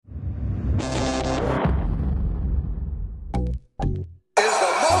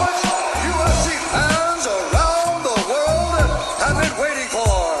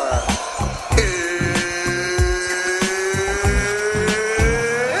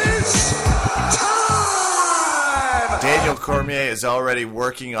Cormier is already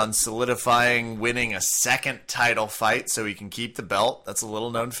working on solidifying winning a second title fight so he can keep the belt. That's a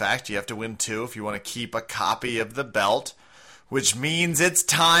little known fact. You have to win 2 if you want to keep a copy of the belt, which means it's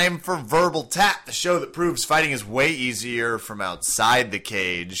time for Verbal Tap, the show that proves fighting is way easier from outside the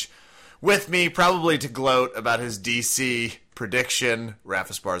cage. With me, probably to gloat about his DC prediction, Raf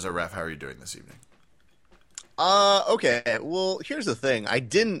Esparza. Raf, how are you doing this evening? Okay. Well, here's the thing. I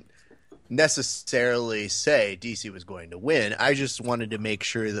didn't necessarily say DC was going to win. I just wanted to make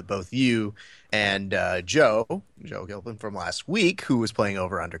sure that both you and Joe Gilpin from last week, who was playing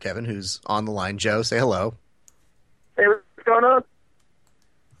over under Kevin, who's on the line. Joe, say hello. Hey, what's going on?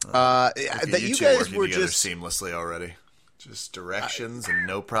 That you guys were just seamlessly already. Just directions and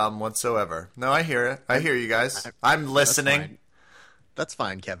no problem whatsoever. No, I hear it. I hear you guys. I'm listening. That's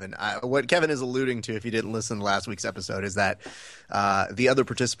fine, Kevin. What Kevin is alluding to, if you didn't listen to last week's episode, is that the other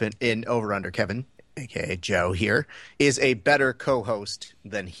participant in Over Under, Kevin, a.k.a. Joe here, is a better co-host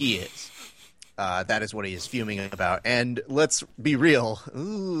than he is. That is what he is fuming about. And let's be real.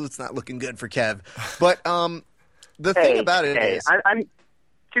 Ooh, it's not looking good for Kev. But the thing about it is... I'm,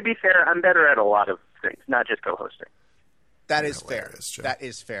 to be fair, I'm better at a lot of things, not just co-hosting. That is fair. That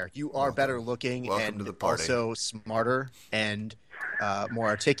is fair. You are better looking and also smarter and more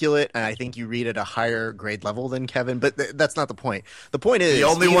articulate, and I think you read at a higher grade level than Kevin, but that's not the point. The point is... The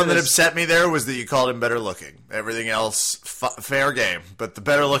only one that upset me there was that you called him better looking. Everything else, fair game, but the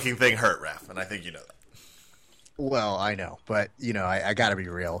better looking thing hurt, Raf, and I think you know that. Well, I know, but, I gotta be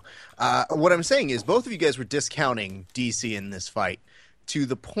real. What I'm saying is both of you guys were discounting DC in this fight to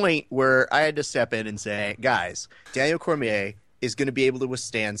the point where I had to step in and say, guys, Daniel Cormier is going to be able to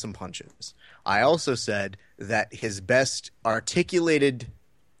withstand some punches. I also said that his best articulated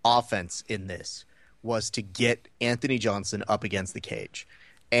offense in this was to get Anthony Johnson up against the cage.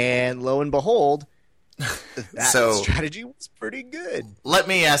 And lo and behold, that strategy was pretty good. Let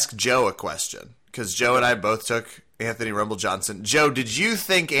me ask Joe a question, because Joe and I both took Anthony Rumble Johnson. Joe, did you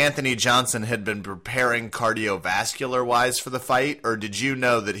think Anthony Johnson had been preparing cardiovascular-wise for the fight, or did you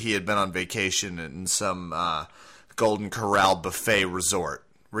know that he had been on vacation in some Golden Corral buffet resort?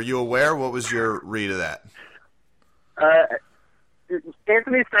 Were you aware? What was your read of that?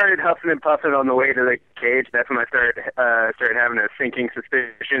 Anthony started huffing and puffing on the way to the cage. That's when I started having a sinking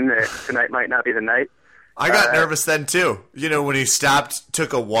suspicion that tonight might not be the night. I got nervous then, too. When he stopped,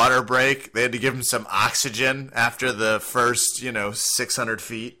 took a water break, they had to give him some oxygen after the first, 600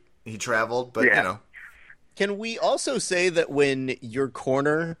 feet he traveled. But, Can we also say that when your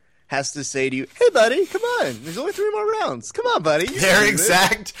corner has to say to you, hey, buddy, come on. There's only 3 more rounds. Come on, buddy. They're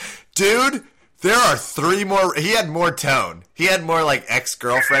exact. Dude, there are 3 more. He had more tone. He had more,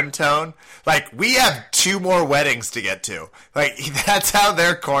 ex-girlfriend tone. We have 2 more weddings to get to. That's how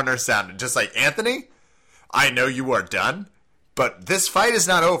their corner sounded. Just like, Anthony, I know you are done, but this fight is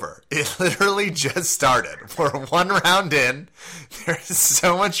not over. It literally just started. We're 1 round in. There's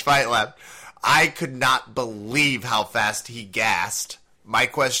so much fight left. I could not believe how fast he gassed. My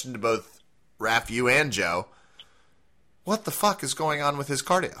question to both Raf, you and Joe, what the fuck is going on with his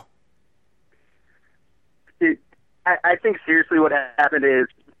cardio? I think seriously what happened is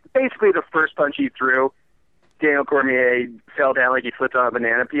basically the first punch he threw, Daniel Cormier fell down like he slipped on a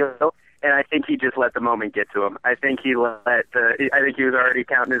banana peel. And I think he just let the moment get to him. I think he was already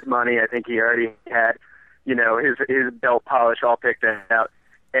counting his money. I think he already had, his belt polish all picked out.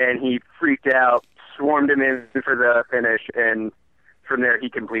 And he freaked out, swarmed him in for the finish, and from there he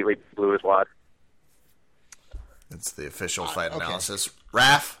completely blew his wad. That's the official fight analysis.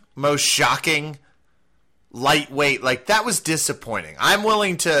 Raf, most shocking, lightweight, that was disappointing. I'm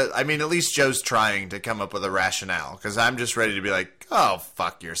willing to, at least Joe's trying to come up with a rationale, because I'm just ready to be like, oh,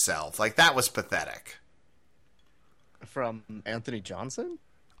 fuck yourself. That was pathetic. From Anthony Johnson?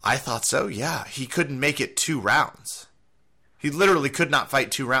 I thought so, yeah. He couldn't make it 2 rounds. He literally could not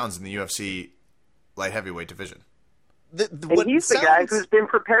fight 2 rounds in the UFC light heavyweight division. And he's the guy who's been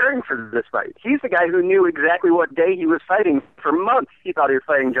preparing for this fight. He's the guy who knew exactly what day he was fighting for months. He thought he was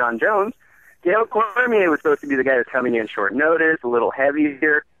fighting John Jones. Daniel Cormier was supposed to be the guy that's coming in short notice, a little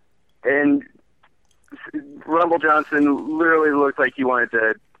heavier, and Rumble Johnson literally looked like he wanted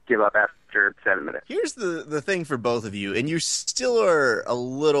to give up after 7 minutes. Here's the thing for both of you, and you still are a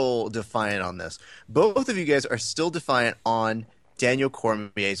little defiant on this. Both of you guys are still defiant on Daniel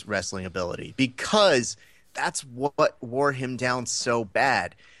Cormier's wrestling ability, because that's what wore him down so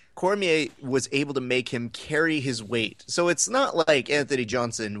bad. Cormier was able to make him carry his weight. So it's not like Anthony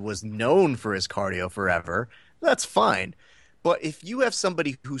Johnson was known for his cardio forever. That's fine. But if you have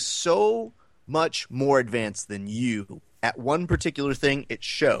somebody who's so much more advanced than you at one particular thing, it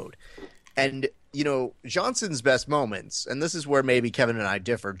showed. And Johnson's best moments, and this is where maybe Kevin and I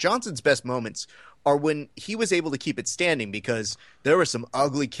differ. Johnson's best moments are when he was able to keep it standing because there were some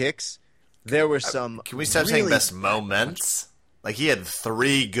ugly kicks. There were some. Can we stop saying best moments? Like, he had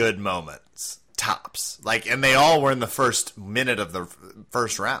 3 good moments, tops. Like, and they all were in the first minute of the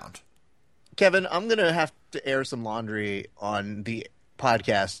first round. Kevin, I'm going to have to air some laundry on the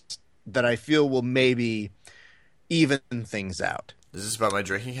podcast that I feel will maybe even things out. Is this about my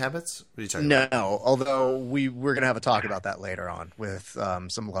drinking habits? What are you talking about? No, although we're going to have a talk about that later on with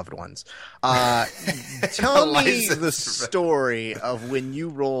some loved ones. Tell me the story of when you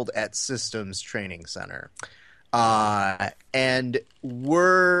rolled at Systems Training Center. And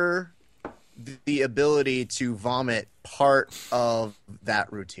were the ability to vomit part of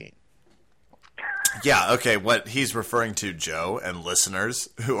that routine? Yeah, okay, what he's referring to, Joe, and listeners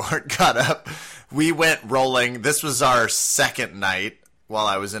who aren't caught up, we went rolling. This was our second night while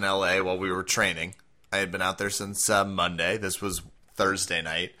I was in LA while we were training. I had been out there since Monday. This was Thursday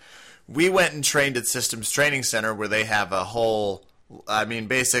night. We went and trained at Systems Training Center where they have a whole,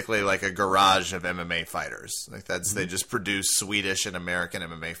 basically like a garage of MMA fighters. Like they just produce Swedish and American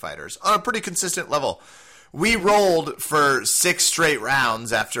MMA fighters on a pretty consistent level. We rolled for 6 straight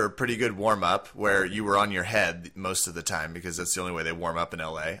rounds after a pretty good warm-up where you were on your head most of the time because that's the only way they warm up in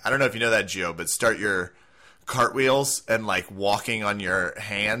LA. I don't know if you know that, Gio, but start your cartwheels and, walking on your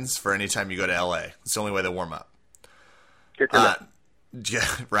hands for any time you go to LA. It's the only way they warm up.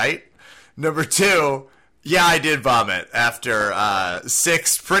 Right? Number 2, yeah, I did vomit after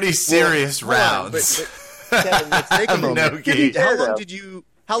 6 pretty serious rounds. But Kevin, let's take a moment. No,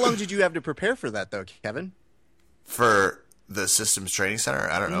 how long did you have to prepare for that, though, Kevin? For the Systems Training Center?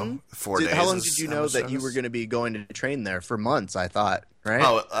 I don't know. 4 days. How long did you know that you were going to be going to train there? For months, I thought, right?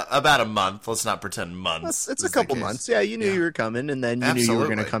 Oh, about a month. Let's not pretend months. It's a couple months. Yeah, you knew you were coming, and then you knew you were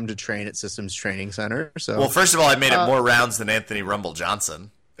going to come to train at Systems Training Center. So, well, first of all, I made it more rounds than Anthony Rumble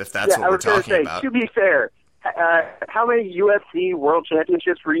Johnson, if that's what we're talking about. To be fair, how many UFC World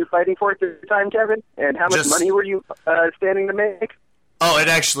Championships were you fighting for at the time, Kevin? And how much money were you standing to make? Oh, it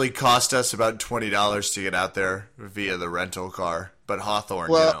actually cost us about $20 to get out there via the rental car. But Hawthorne,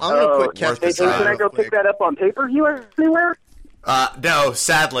 I'm going to put Kevin. Can I go pick that up on pay-per-view anywhere? No,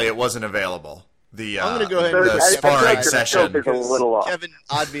 sadly, it wasn't available. I'm going to go ahead and the sparring session. Kevin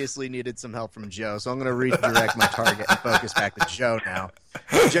obviously needed some help from Joe, so I'm going to redirect my target and focus back to Joe now.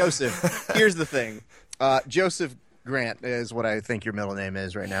 Joseph, here's the thing. Joseph Grant is what I think your middle name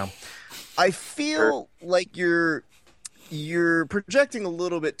is right now. I feel like you're projecting a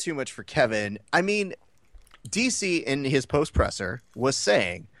little bit too much for Kevin. I mean, DC in his post presser was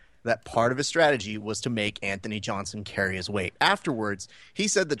saying that part of his strategy was to make Anthony Johnson carry his weight. Afterwards, he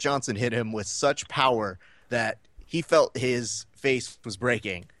said that Johnson hit him with such power that he felt his face was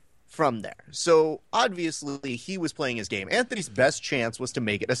breaking from there. So obviously he was playing his game. Anthony's best chance was to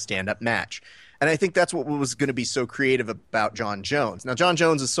make it a stand-up match. And I think that's what was going to be so creative about Jon Jones. Now, Jon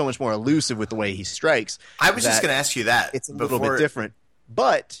Jones is so much more elusive with the way he strikes. I was just going to ask you that. It's a little bit different.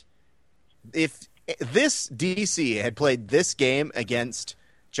 But if this DC had played this game against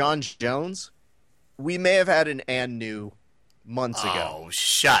Jon Jones, we may have had an and new months ago. Oh,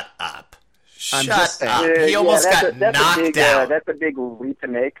 shut up. I'm just up. He almost got knocked out. That's a big leap to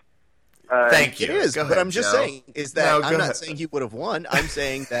make. Thank you. It is, but I'm just saying is that I'm not saying he would have won. I'm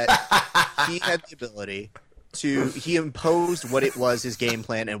saying that he had the ability he imposed what it was, his game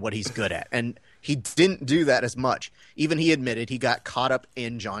plan, and what he's good at. And he didn't do that as much. Even he admitted he got caught up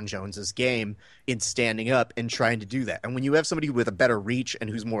in Jon Jones's game in standing up and trying to do that. And when you have somebody with a better reach and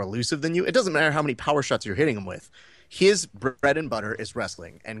who's more elusive than you, it doesn't matter how many power shots you're hitting him with. His bread and butter is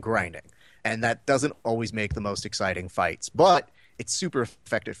wrestling and grinding. And that doesn't always make the most exciting fights. But it's super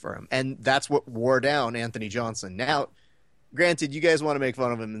effective for him. And that's what wore down Anthony Johnson. Now, granted, you guys want to make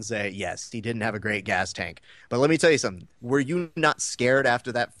fun of him and say, yes, he didn't have a great gas tank. But let me tell you something. Were you not scared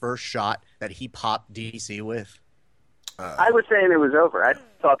after that first shot that he popped DC with? I was saying it was over. I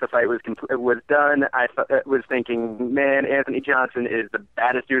thought the fight was done. I was thinking, man, Anthony Johnson is the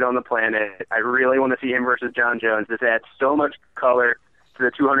baddest dude on the planet. I really want to see him versus Jon Jones. This adds so much color to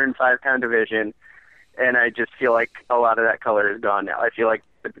the 205-pound division. And I just feel like a lot of that color is gone now. I feel like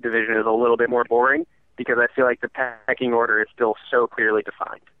the division is a little bit more boring because I feel like the pecking order is still so clearly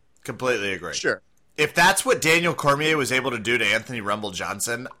defined. Completely agree. Sure. If that's what Daniel Cormier was able to do to Anthony Rumble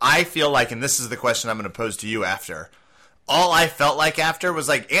Johnson, I feel like, and this is the question I'm going to pose to you after, all I felt like after was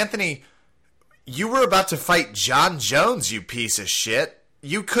like, Anthony, you were about to fight Jon Jones, you piece of shit.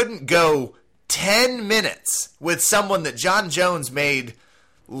 You couldn't go 10 minutes with someone that Jon Jones made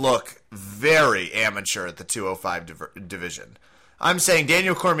look very amateur at the 205 division. I'm saying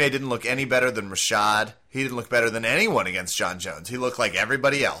Daniel Cormier didn't look any better than Rashad. He didn't look better than anyone against John Jones. He looked like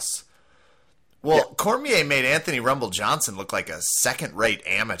everybody else. Well, Cormier made Anthony Rumble Johnson look like a second-rate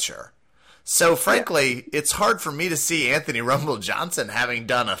amateur. So, frankly, it's hard for me to see Anthony Rumble Johnson having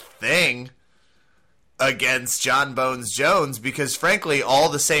done a thing against John Bones Jones because, frankly, all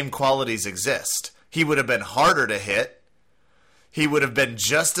the same qualities exist. He would have been harder to hit. He would have been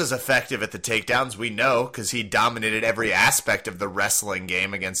just as effective at the takedowns, we know, because he dominated every aspect of the wrestling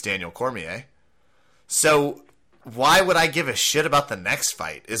game against Daniel Cormier. So why would I give a shit about the next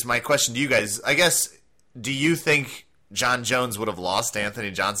fight is my question to you guys. I guess, do you think John Jones would have lost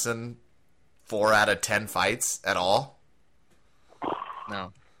Anthony Johnson 4 out of 10 fights at all?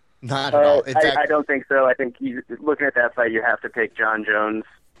 No. Not at all. In fact, I don't think so. I think looking at that fight, you have to pick John Jones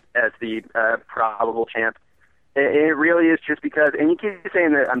as the probable champ. It really is just because, and you keep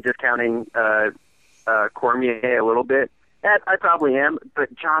saying that I'm discounting Cormier a little bit. I probably am,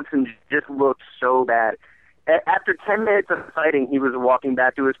 but Johnson just looked so bad. After 10 minutes of fighting, he was walking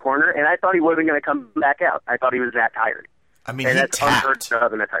back to his corner, and I thought he wasn't going to come back out. I thought he was that tired. I mean, and he that's tapped. unheard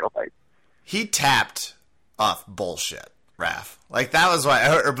of in a title fight. He tapped off bullshit, Raph. Like, that was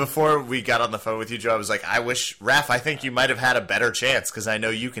why, or before we got on the phone with you, Joe, I was like, Raph, I think you might have had a better chance because I know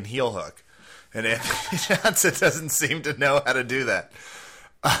you can heel hook. And Anthony Johnson doesn't seem to know how to do that.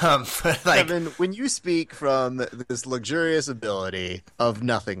 But like, Kevin, when you speak from this luxurious ability of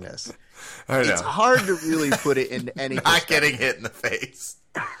nothingness, it's hard to really put it in any not getting hit in the face.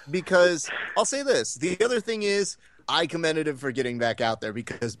 Because I'll say this. The other thing is I commended him for getting back out there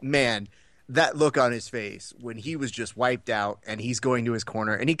because, man, that look on his face when he was just wiped out and he's going to his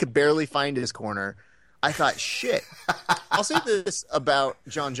corner and he could barely find his corner, I thought, shit. I'll say this about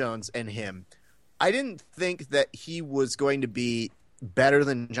John Jones and him. I didn't think that he was going to be better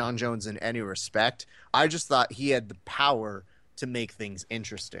than John Jones in any respect. I just thought he had the power to make things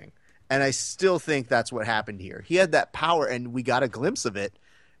interesting. And I still think that's what happened here. He had that power, and we got a glimpse of it.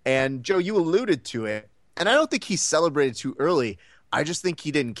 And, Joe, you alluded to it. And I don't think he celebrated too early. I just think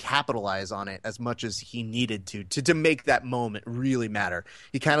he didn't capitalize on it as much as he needed to make that moment really matter.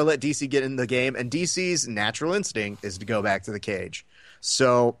 He kind of let DC get in the game, and DC's natural instinct is to go back to the cage.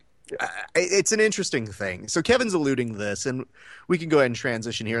 So it's an interesting thing. So Kevin's alluding to this, and we can go ahead and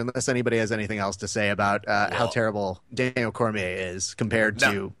transition here unless anybody has anything else to say about how terrible Daniel Cormier is compared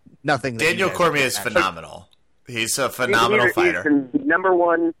to nothing. Daniel Cormier is phenomenal. He's a phenomenal fighter. He's the number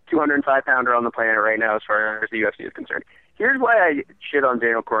one 205-pounder on the planet right now as far as the UFC is concerned. Here's why I shit on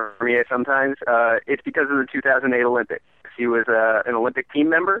Daniel Cormier sometimes. It's because of the 2008 Olympics. He was an Olympic team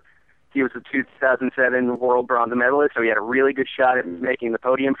member. He was a 2007 world bronze medalist, so he had a really good shot at making the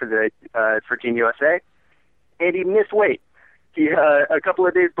podium for Team USA. And he missed weight. He a couple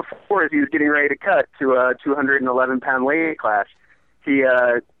of days before, as he was getting ready to cut to a 211-pound weight class,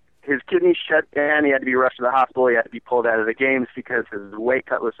 his kidneys shut down. He had to be rushed to the hospital. He had to be pulled out of the games because his weight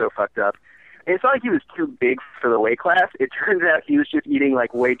cut was so fucked up. And it's not like he was too big for the weight class. It turns out he was just eating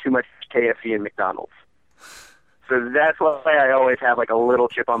like way too much KFC and McDonald's. So that's why I always have like a little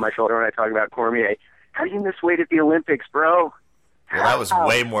chip on my shoulder when I talk about Cormier. How do you miss weight at the Olympics, bro? Well, that was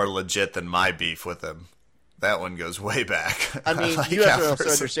way more legit than my beef with him. That one goes way back. I mean, you have to also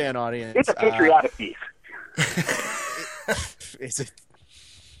understand, audience. It's a patriotic beef. Is it?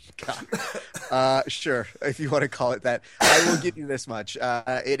 God. Sure, if you want to call it that. I will give you this much.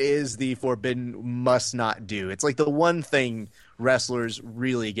 It is the forbidden must not do. It's like the one thing wrestlers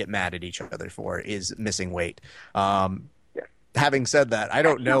really get mad at each other for is missing weight. Having said that, I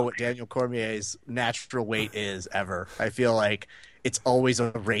don't know what Daniel Cormier's natural weight is ever. I feel like it's always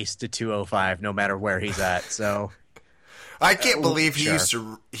a race to 205 no matter where he's at. So I can't believe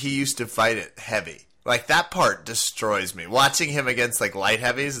he used to fight it heavy. Like, that part destroys me. Watching him against, like, light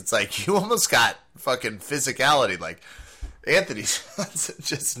heavies, it's like, you almost got fucking physicality. Like, Anthony's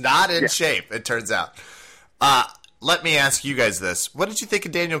just not in shape, it turns out. Let me ask you guys this. What did you think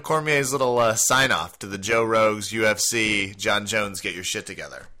of Daniel Cormier's little sign-off to the Joe Rogues, UFC, John Jones, get your shit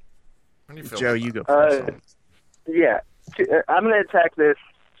together? What do you feel Joe, you go first. Yeah. I'm going to attack this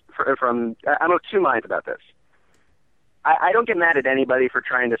I'm of two minds about this. I don't get mad at anybody for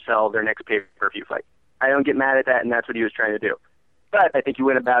trying to sell their next pay-per-view fight. I don't get mad at that, and that's what he was trying to do. But I think he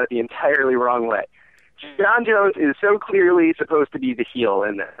went about it the entirely wrong way. John Jones is so clearly supposed to be the heel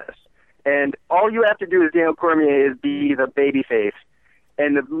in this. And all you have to do as Daniel Cormier is be the baby face.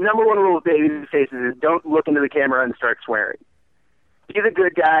 And the number one rule of baby faces is don't look into the camera and start swearing. Be the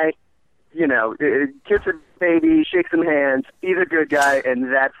good guy, kiss a baby, shake some hands, be the good guy,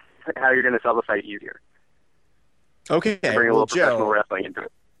 and that's how you're going to sell the fight easier. Okay, bring a little professional wrestling into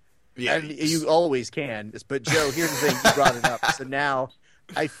it. Yeah, and you always can. But Joe, here's the thing: you brought it up, so now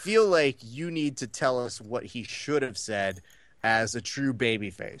I feel like you need to tell us what he should have said as a true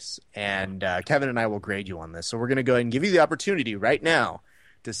babyface. And Kevin and I will grade you on this. So we're going to go ahead and give you the opportunity right now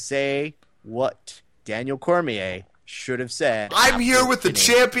to say what Daniel Cormier should have said. I'm here with the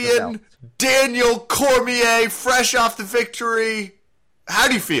champion, Daniel Cormier, fresh off the victory. How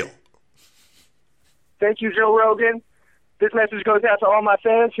do you feel? Thank you, Joe Rogan. This message goes out to all my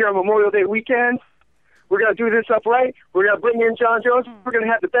fans here on Memorial Day weekend. We're going to do this up right. We're going to bring in John Jones. We're going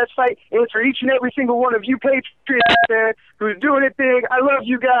to have the best fight. And it's for each and every single one of you Patriots out there who's doing it big. I love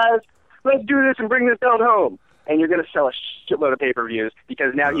you guys. Let's do this and bring this belt home. And you're going to sell a shitload of pay-per-views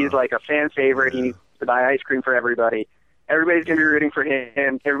because now he's like a fan favorite. He needs to buy ice cream for everybody. Everybody's going to be rooting for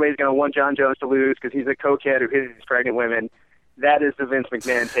him. Everybody's going to want John Jones to lose because he's a cokehead who hits pregnant women. That is the Vince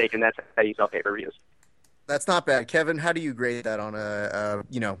McMahon take, and that's how you sell pay-per-views. That's not bad. Kevin, how do you grade that on a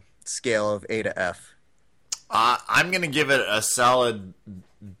scale of A to F? I'm going to give it a solid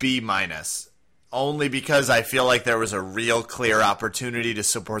B minus, only because I feel like there was a real clear opportunity to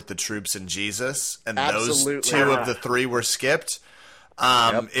support the troops and Jesus, and Absolutely. those two of the three were skipped.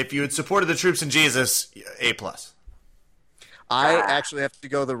 If you had supported the troops and Jesus, A plus. I actually have to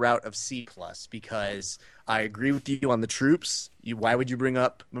go the route of C plus because I agree with you on the troops. Why would you bring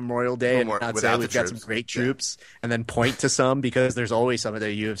up Memorial Day and not say we've got some great troops and then point to some because there's always some at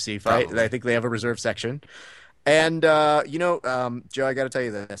the UFC fight. Probably. I think they have a reserve section. And, Joe, I got to tell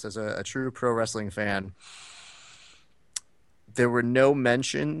you this. As a true pro wrestling fan, there were no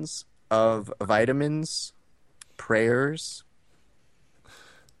mentions of vitamins, prayers.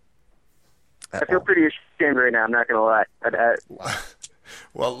 I feel pretty ashamed right now. I'm not going to lie.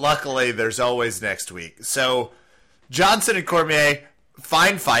 Well, luckily, there's always next week. So, Johnson and Cormier,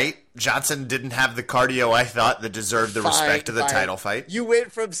 fine fight. Johnson didn't have the cardio I thought that deserved the respect of the title fight. You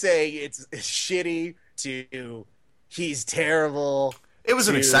went from saying it's shitty to he's terrible. It was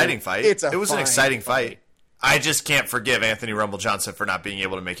an exciting fight. It was an exciting fight. fight. I just can't forgive Anthony Rumble Johnson for not being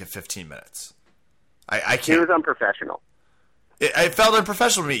able to make it 15 minutes. I He can't. was unprofessional. It felt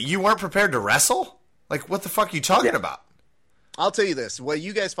unprofessional to me. You weren't prepared to wrestle? Like, what the fuck are you talking about? I'll tell you this. While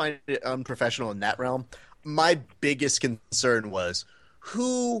you guys find it unprofessional in that realm, my biggest concern was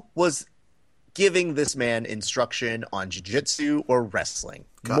who was giving this man instruction on jiu-jitsu or wrestling.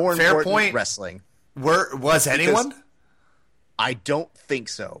 More fair important, point. wrestling. Was anyone? I don't think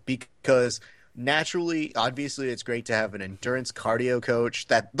so because naturally, obviously, it's great to have an endurance cardio coach.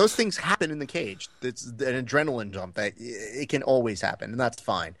 That those things happen in the cage. It's an adrenaline jump that it can always happen, and that's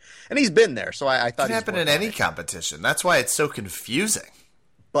fine. And he's been there, so I thought It can happen in any competition. That's why it's so confusing.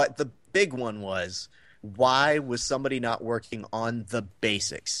 But the big one was, why was somebody not working on the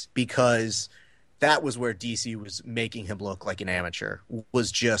basics? Because that was where DC was making him look like an amateur. Was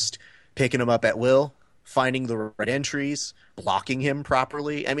just picking him up at will, finding the right entries, blocking him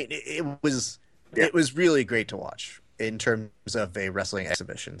properly. I mean, it was really great to watch in terms of a wrestling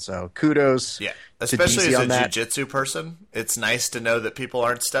exhibition. So kudos. Yeah, to especially DC as on a that. jiu-jitsu person, it's nice to know that people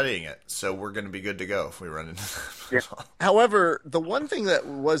aren't studying it. So we're going to be good to go if we run into that. However, the one thing that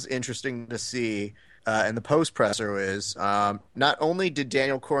was interesting to see in the post presser is not only did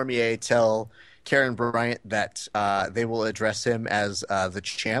Daniel Cormier tell Karen Bryant that they will address him as the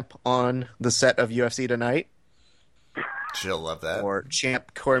champ on the set of UFC tonight, She'll love that. or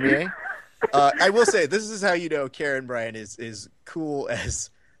Champ Cormier. I will say, this is how you know Karen Bryant is cool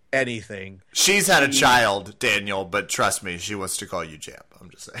as anything. She's had a child, Daniel, but trust me, she wants to call you champ. I'm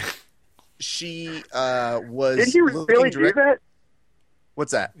just saying. She was. Did he really do that?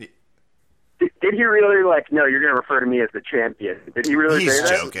 What's that? Did he really no, you're going to refer to me as the champion? Did he really He's say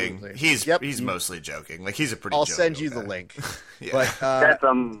that? joking. Absolutely. He's mostly joking. Like, he's a pretty I'll jovial send you guy. the link. Yeah. But That's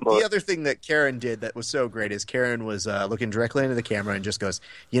the other thing that Karen did that was so great is Karen was looking directly into the camera and just goes,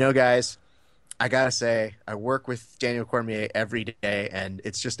 guys, I got to say, I work with Daniel Cormier every day, and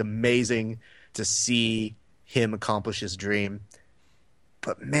it's just amazing to see him accomplish his dream.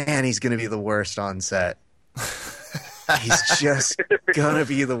 But, man, he's going to be the worst on set. He's just going to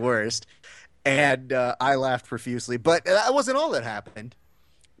be the worst. And I laughed profusely. But that wasn't all that happened,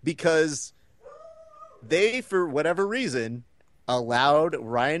 because they, for whatever reason, allowed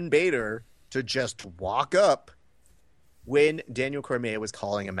Ryan Bader to just walk up when Daniel Cormier was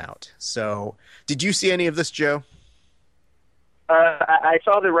calling him out. So, did you see any of this, Joe? I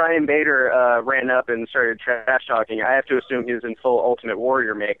saw that Ryan Bader ran up and started trash talking. I have to assume he was in full Ultimate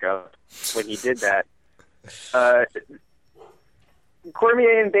Warrior makeup when he did that.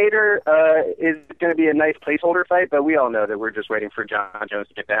 Cormier and Bader is going to be a nice placeholder fight, but we all know that we're just waiting for John Jones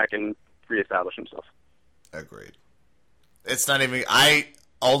to get back and reestablish himself. Agreed. It's not even. I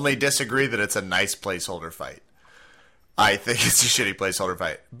only disagree that it's a nice placeholder fight. I think it's a shitty placeholder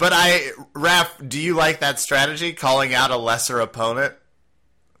fight. But Raph, do you like that strategy, calling out a lesser opponent?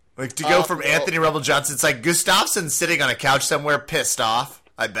 Like, to go from Anthony Rebel Johnson, it's like Gustafsson sitting on a couch somewhere pissed off,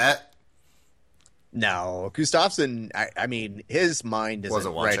 I bet. No, Gustafsson, I mean, his mind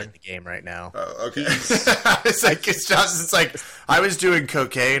isn't right in the game right now. Oh, okay. It's like Gustafsson's like, I was doing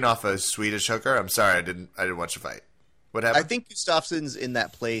cocaine off a Swedish hooker. I'm sorry, I didn't watch the fight. What happened? I think Gustafsson's in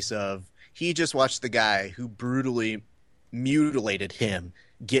that place of he just watched the guy who brutally mutilated him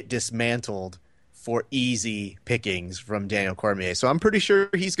get dismantled for easy pickings from Daniel Cormier. So I'm pretty sure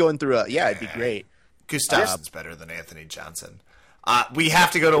he's going through it'd be great. Gustafsson's better than Anthony Johnson. We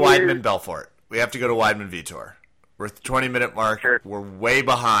have to go to Weidman Belfort. We have to go to Weidman Vitor. We're at the 20-minute mark. Sure. We're way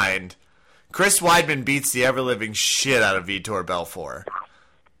behind. Chris Weidman beats the ever-living shit out of Vitor Belfort.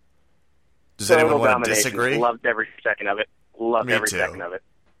 Does anyone want to disagree? Loved every second of it. Second of it.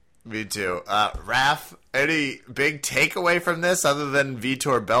 Me too. Raph, any big takeaway from this other than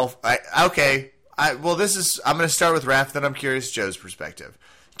Vitor Belfort? Okay. I'm going to start with Raph, then I'm curious Joe's perspective.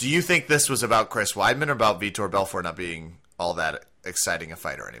 Do you think this was about Chris Weidman or about Vitor Belfort not being all that exciting a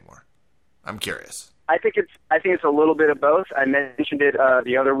fighter anymore? I'm curious. I think it's a little bit of both. I mentioned it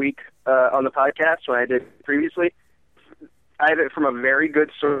the other week on the podcast when I did previously. I have it from a very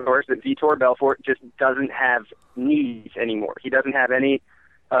good source that Vitor Belfort just doesn't have knees anymore. He doesn't have any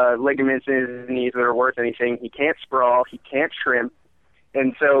ligaments in his knees that are worth anything. He can't sprawl. He can't shrimp.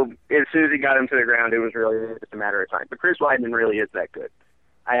 And so as soon as he got him to the ground, it was really just a matter of time. But Chris Weidman really is that good.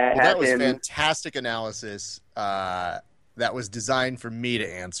 That was fantastic analysis that was designed for me to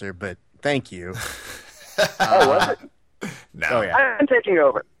answer, but thank you. Was it? No. Oh, yeah. I'm taking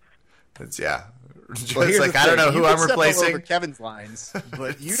over. It's I thing. don't know who I'm replacing. Over Kevin's lines,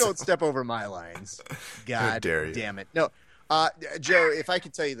 but you don't step over my lines. God damn it. No, Joe, if I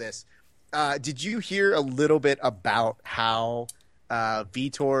could tell you this, did you hear a little bit about how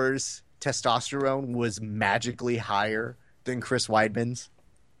Vitor's testosterone was magically higher than Chris Weidman's?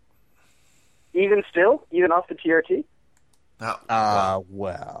 Even off the TRT? Oh,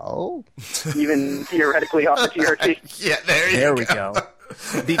 well. Even theoretically off the TRT? Yeah, there we go.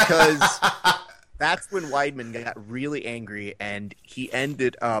 Because that's when Weidman got really angry, and he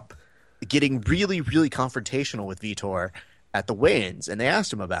ended up getting really, really confrontational with Vitor at the weigh-ins, and they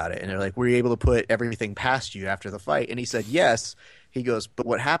asked him about it, and they're like, were you able to put everything past you after the fight? And he said, yes. He goes, but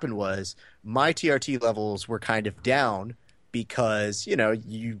what happened was my TRT levels were kind of down because,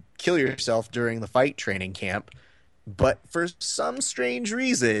 you kill yourself during the fight training camp. But for some strange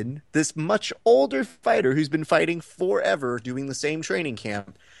reason, this much older fighter who's been fighting forever doing the same training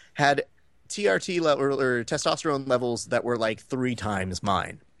camp had TRT level or testosterone levels that were like 3 times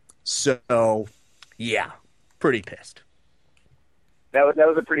mine. So, yeah, pretty pissed. That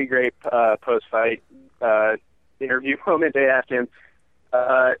was a pretty great post-fight interview moment. They asked him,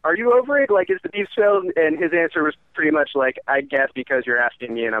 are you over it? Like, is the beef spilled? And his answer was pretty much like, I guess because you're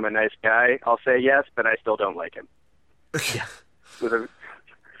asking me and I'm a nice guy, I'll say yes, but I still don't like him. Yeah.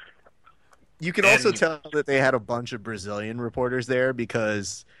 You can also tell that they had a bunch of Brazilian reporters there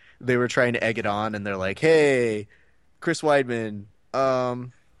because they were trying to egg it on, and they're like, hey, Chris Weidman,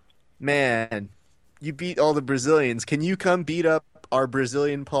 man, you beat all the Brazilians. Can you come beat up our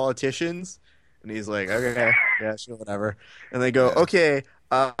Brazilian politicians? And he's like, okay, yeah, sure, whatever. And they go, okay,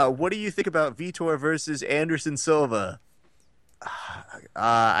 what do you think about Vitor versus Anderson Silva?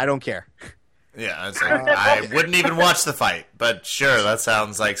 I don't care. Yeah, it's like, I wouldn't even watch the fight, but sure, that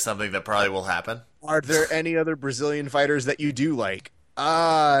sounds like something that probably will happen. Are there any other Brazilian fighters that you do like?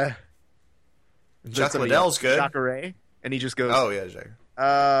 Chuck Liddell's good. Jacare, and he just goes, oh yeah, Jacare.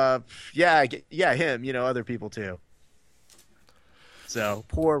 Yeah, him. Other people too. So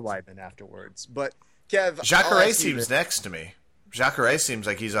poor Weidman afterwards. But Kev, Jacare seems next to me. Jacare seems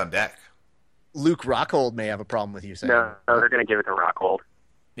like he's on deck. Luke Rockhold may have a problem with you saying. No, they're going to give it to Rockhold.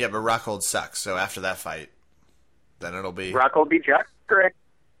 Yeah, but Rockhold sucks. So after that fight, then it'll be Rockhold beat Jacare.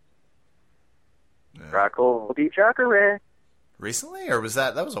 Yeah. Rockhold beat Jacare. Recently, or was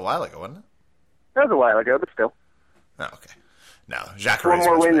that was a while ago, wasn't it? That was a while ago, but still. Oh, okay. No, Jacare. One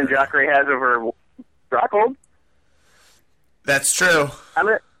more win than Jacare has over Rockhold. That's true. I'm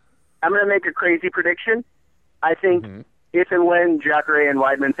gonna make a crazy prediction. I think if and when Jacare and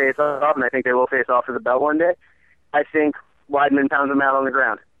Weidman face off, and I think they will face off for the belt one day, I think Weidman pounds him out on the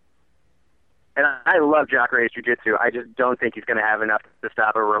ground. And I love Jacare's jiu-jitsu. I just don't think he's going to have enough to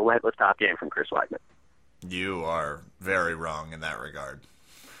stop a relentless top game from Chris Weidman. You are very wrong in that regard.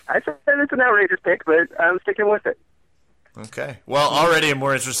 I said it's an outrageous pick, but I'm sticking with it. Okay. Well, already a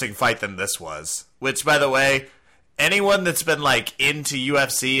more interesting fight than this was. Which, by the way, anyone that's been like into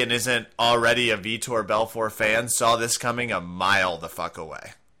UFC and isn't already a Vitor Belfort fan saw this coming a mile the fuck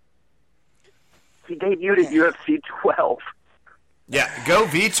away. He debuted at UFC 12. Yeah, go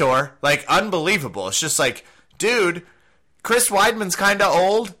Vitor. Like, unbelievable. It's just like, dude, Chris Weidman's kind of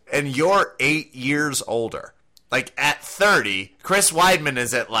old, and you're 8 years older. Like, at 30, Chris Weidman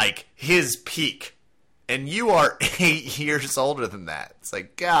is at, like, his peak. And you are 8 years older than that. It's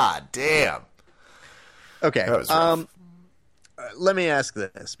like, god damn. Okay. That was rough. Let me ask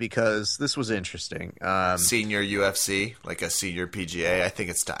this, because this was interesting. Senior UFC, like a senior PGA, I think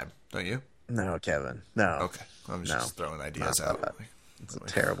it's time, don't you? No, Kevin. No. Okay. I'm just throwing ideas out. It's a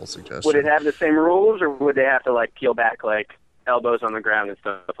terrible suggestion. Would it have the same rules, or would they have to like peel back like elbows on the ground and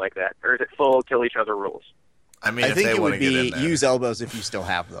stuff like that, or is it full kill each other rules? I mean, I if think they it want would to get in be there. use elbows if you still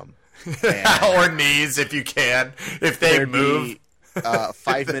have them. Or knees if you can. If they There'd move. Be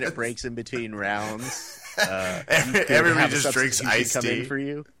 5-minute breaks in between rounds. Everybody just drinks iced come tea. in for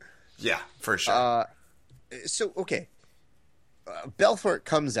you. Yeah, for sure. So, okay. Belfort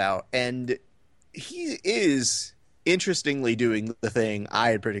comes out, and he is interestingly doing the thing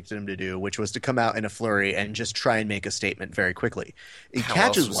I had predicted him to do, which was to come out in a flurry and just try and make a statement very quickly. He How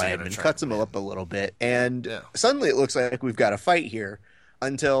catches else was he gonna Weidman, try cuts and him win? up a little bit, and Yeah. suddenly it looks like we've got a fight here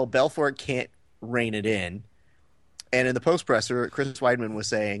until Belfort can't rein it in. And in the post presser, Chris Weidman was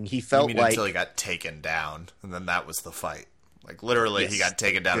saying he You felt mean like until he got taken down, and then that was the fight. Like, literally, he Yes. got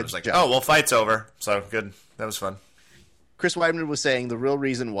taken down. Good It was like, job. oh, well, fight's over. So, good. That was fun. Chris Weidman was saying the real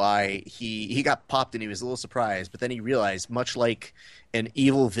reason why he got popped and he was a little surprised, but then he realized, much like an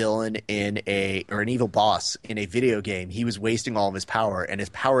evil villain or an evil boss in a video game, he was wasting all of his power, and his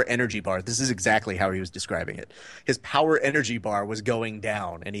power energy bar, this is exactly how he was describing it. His power energy bar was going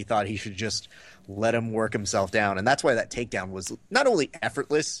down, and he thought he should just let him work himself down. And that's why that takedown was not only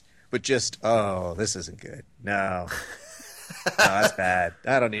effortless, but just, oh, this isn't good. No. No, that's bad.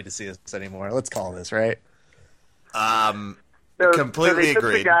 I don't need to see this anymore. Let's call this, right? So Completely they took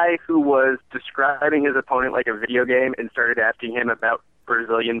agreed. the guy who was describing his opponent like a video game and started asking him about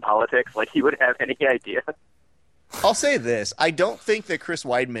Brazilian politics, like he would have any idea. I'll say this. I don't think that Chris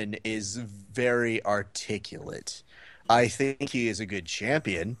Weidman is very articulate. I think he is a good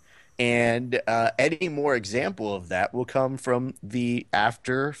champion. And any more example of that will come from the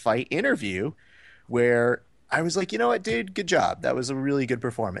after-fight interview where I was like, you know what, dude, good job. That was a really good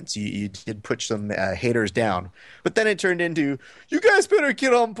performance. You did put some haters down. But then it turned into, you guys better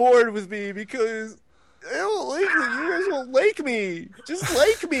get on board with me because I don't like me. You guys won't like me. Just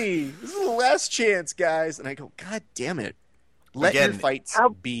like me. This is the last chance, guys. And I go, God damn it. Let Again, your fights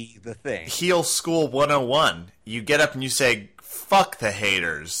be the thing. Heel School 101. You get up and you say, fuck the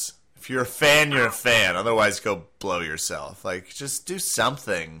haters. If you're a fan, you're a fan. Otherwise, go blow yourself. Like, just do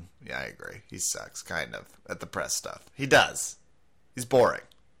something. Yeah, I agree. He sucks, kind of, at the press stuff. He does. He's boring.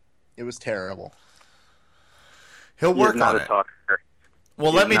 It was terrible. He'll He's work not on a it. talker.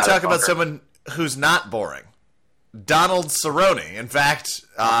 Well, He's let me not a talk about talker. someone who's not boring. Donald Cerrone. In fact,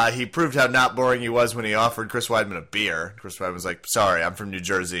 he proved how not boring he was when he offered Chris Weidman a beer. Chris Weidman was like, sorry, I'm from New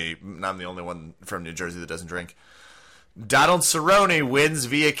Jersey. I'm the only one from New Jersey that doesn't drink. Donald Cerrone wins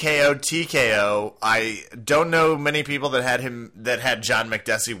via KO TKO. I don't know many people that had John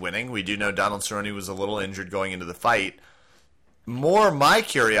McDessie winning. We do know Donald Cerrone was a little injured going into the fight. More my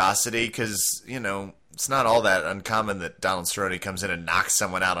curiosity, because, you know, it's not all that uncommon that Donald Cerrone comes in and knocks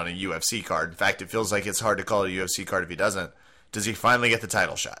someone out on a UFC card. In fact, it feels like it's hard to call it a UFC card if he doesn't. Does he finally get the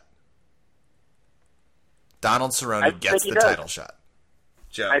title shot? Donald Cerrone think gets he the does. title shot.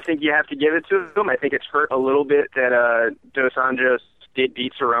 Joe. I think you have to give it to him. I think it's hurt a little bit that Dos Anjos did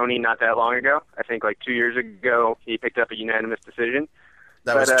beat Cerrone not that long ago. I think like 2 years ago he picked up a unanimous decision.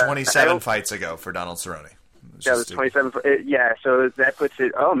 That was but, I 27 don't- fights ago for Donald Cerrone. That was 27. Yeah, so that puts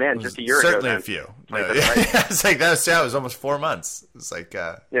it. Oh man, just a year ago. Certainly then. a few. No, 27 fights. it's like it was almost 4 months. It's like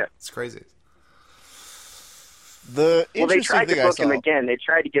Yeah. it's crazy. The Well, they interesting tried to thing I book him saw, again. They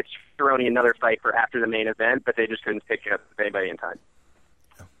tried to get Cerrone another fight for after the main event, but they just couldn't pick up anybody in time.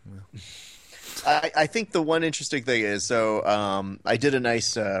 I think the one interesting thing is, so I did a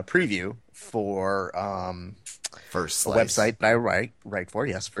nice preview for First a slice. website that I write for,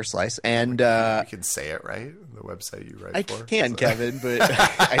 yes, First Slice, and You can say it right. The website you write I for. can, Kevin, but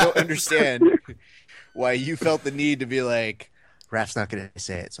I don't understand why you felt the need to be like, Raph's not going to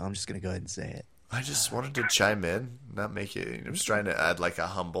say it, so I'm just going to go ahead and say it. I just wanted to chime in, not make it. I'm just trying to add like a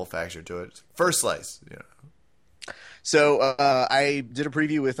humble factor to it. First slice. You know. So I did a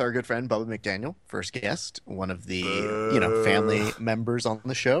preview with our good friend Bubba McDaniel, first guest, one of the family members on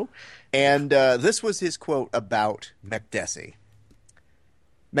the show, and this was his quote about McDessie.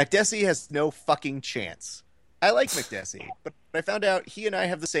 McDessie has no fucking chance I like McDessie, but I found out he and I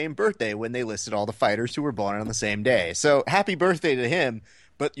have the same birthday when they listed all the fighters who were born on the same day. So happy birthday to him,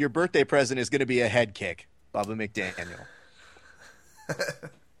 but your birthday present is going to be a head kick, Bubba McDaniel.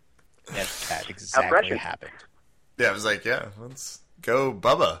 That exactly happened. Yeah, I was like, yeah, let's go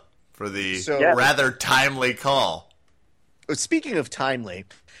Bubba for the So- rather timely call. Speaking of timely,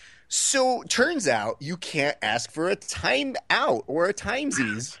 so turns out you can't ask for a timeout or a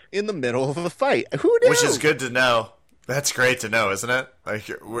timesies in the middle of a fight. Who knew? Which is good to know. That's great to know, isn't it? Like,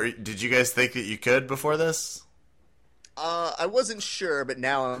 did you guys think that you could before this? I wasn't sure, but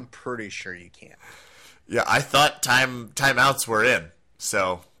now I'm pretty sure you can. Yeah, I thought timeouts were in.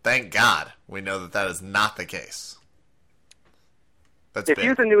 So thank God we know that that is not the case. That's If he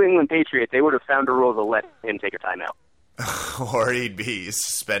was big. a New England Patriot, they would have found a rule to let him take a timeout. Or he'd be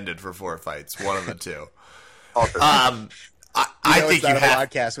suspended for 4 fights. One of the two. Also, I You know think it's not you a have.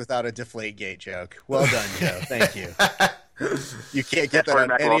 podcast without a Deflategate joke. Well done, Joe. Thank you. You can't get that on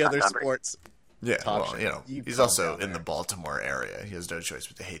Quarterback any will other not come sports. Yeah, Top well, show. you know, You he's calm also down in the there. Baltimore area. He has no choice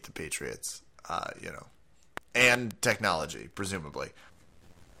but to hate the Patriots. And technology, presumably.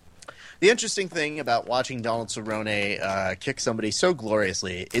 The interesting thing about watching Donald Cerrone kick somebody so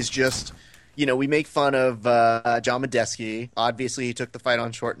gloriously is just, we make fun of John Medeski. Obviously, he took the fight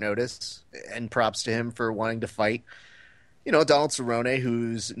on short notice, and props to him for wanting to fight. Donald Cerrone,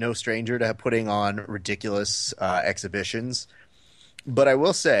 who's no stranger to putting on ridiculous exhibitions. But I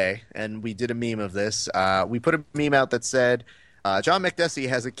will say, and we did a meme of this, we put a meme out that said, John McDessie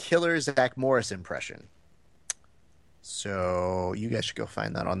has a killer Zach Morris impression. So you guys should go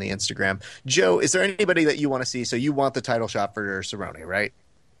find that on the Instagram. Joe, is there anybody that you want to see? So you want the title shot for Cerrone, right?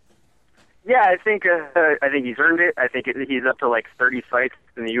 yeah, I think he's earned it. I think he's up to like 30 fights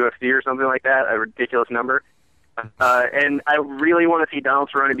in the UFC or something like that, a ridiculous number. And I really want to see Donald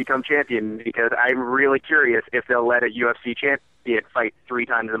Cerrone become champion because I'm really curious if they'll let a UFC champion fight 3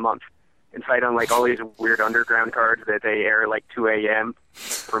 times a month and fight on like all these weird underground cards that they air like 2 a.m.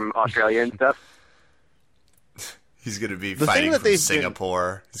 from Australia and stuff. He's going to be The thing fighting that from they've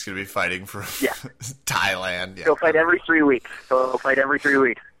Singapore. He's going to be fighting from Yeah. Thailand. Yeah. He'll fight every 3 weeks. He'll fight every 3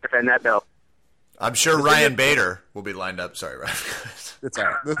 weeks. Defend that belt. I'm sure Ryan Bader will be lined up. Sorry, Ryan. That's all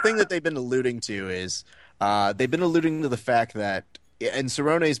right. The thing that they've been alluding to is they've been alluding to the fact that, and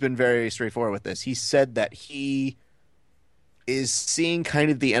Cerrone's been very straightforward with this. He said that he is seeing kind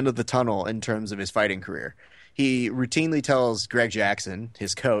of the end of the tunnel in terms of his fighting career. He routinely tells Greg Jackson,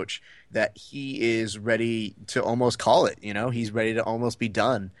 his coach, that he is ready to almost call it. He's ready to almost be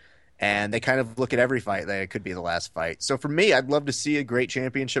done. And they kind of look at every fight that it could be the last fight. So for me, I'd love to see a great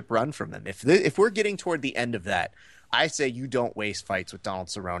championship run from him. If we're getting toward the end of that, I say you don't waste fights with Donald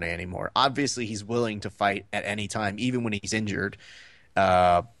Cerrone anymore. Obviously, he's willing to fight at any time, even when he's injured.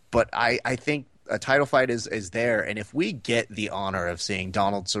 But I think a title fight is there. And if we get the honor of seeing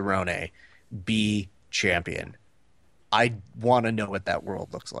Donald Cerrone be champion, I want to know what that world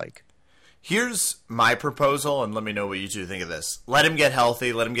looks like. Here's my proposal, and let me know what you two think of this. Let him get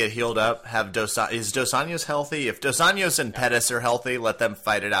healthy. Let him get healed up. Is Dos Anjos healthy? If Dos Anjos and Pettis are healthy, let them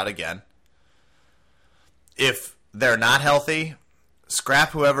fight it out again. If they're not healthy,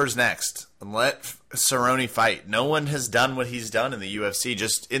 scrap whoever's next and let Cerrone fight. No one has done what he's done in the UFC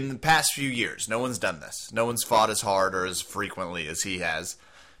just in the past few years. No one's done this. No one's fought as hard or as frequently as he has.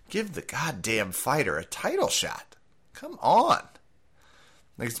 Give the goddamn fighter a title shot. Come on.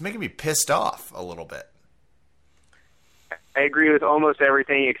 Like, it's making me pissed off a little bit. I agree with almost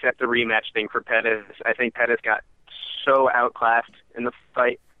everything except the rematch thing for Pettis. I think Pettis got so outclassed in the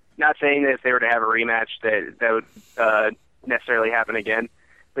fight. Not saying that if they were to have a rematch that would necessarily happen again,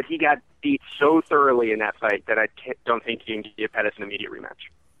 but he got beat so thoroughly in that fight that I don't think you can give Pettis an immediate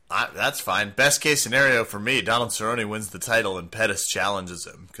rematch. That's fine. Best case scenario for me, Donald Cerrone wins the title and Pettis challenges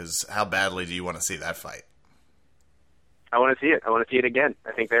him. Because how badly do you want to see that fight? I want to see it. I want to see it again.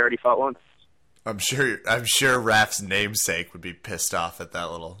 I think they already fought once. I'm sure Raf's namesake would be pissed off at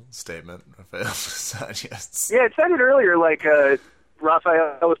that little statement. Yes. Yeah, it sounded earlier like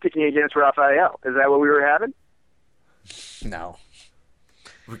Rafael was picking against Rafael. Is that what we were having? No.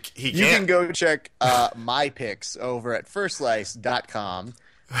 He You can can't. go check my picks over at firstslice.com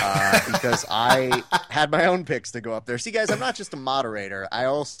because I had my own picks to go up there. See, guys, I'm not just a moderator. I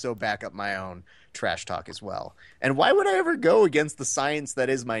also back up my own trash talk as well. And why would I ever go against the science that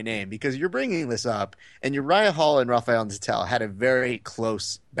is my name? Because you're bringing this up, and Uriah Hall and Rafael Natal had a very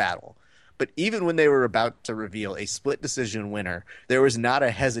close battle. But even when they were about to reveal a split decision winner, there was not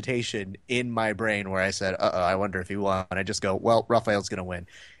a hesitation in my brain where I said, I wonder if he won. And I just go, well, Rafael's going to win.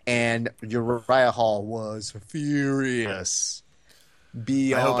 And Uriah Hall was furious.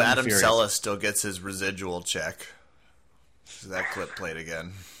 beyond I hope Adam furious. Sella still gets his residual check. That clip played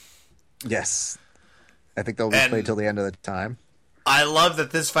again. Yes. I think they'll be played till the end of the time. I love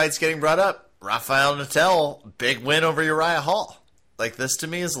that this fight's getting brought up. Rafael Natal, big win over Uriah Hall. Like, this to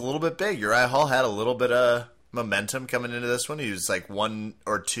me is a little bit big. Uriah Hall had a little bit of momentum coming into this one. He was like 1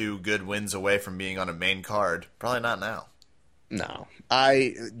 or 2 good wins away from being on a main card. Probably not now. No.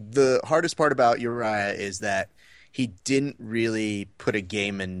 The hardest part about Uriah is that he didn't really put a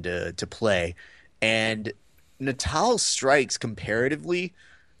game into play. And Natal's strikes comparatively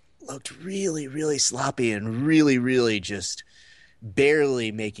looked really, really sloppy and really, really just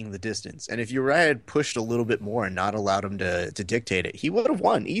barely making the distance. And if Uriah had pushed a little bit more and not allowed him to dictate it, he would have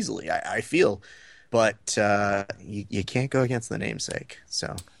won easily, I feel. But you can't go against the namesake.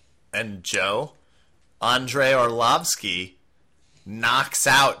 So, And Joe, Andrei Arlovsky knocks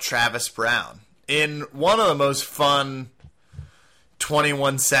out Travis Brown in one of the most fun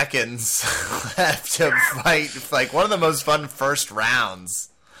 21 seconds left to fight. Like, one of the most fun first rounds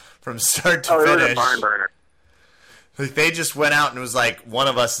from start to it was finish. a barn burner. Like, they just went out and was like, one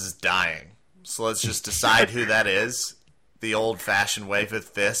of us is dying. So let's just decide who that is. The old-fashioned way with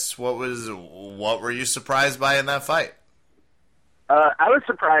fists. What were you surprised by in that fight? I was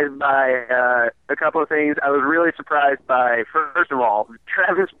surprised by a couple of things. I was really surprised by, first of all,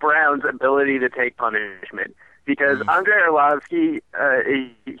 Travis Brown's ability to take punishment. Because Andrei Arlovsky,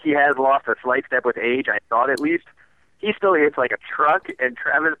 he has lost a slight step with age, I thought at least. He still hits like a truck, and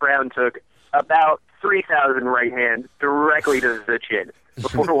Travis Brown took about 3,000 right hands directly to the chin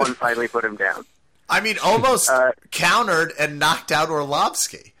before one finally put him down. I mean, almost countered and knocked out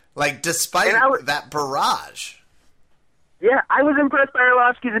Arlovsky. Like, despite that barrage. Yeah, I was impressed by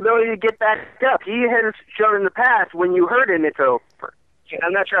Arlovsky's ability to get back up. He has shown in the past, when you hurt him, it's over.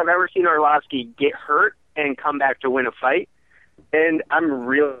 I'm not sure I've ever seen Arlovsky get hurt and come back to win a fight. And I'm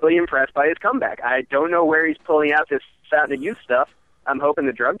really impressed by his comeback. I don't know where he's pulling out this Fountain of Youth stuff. I'm hoping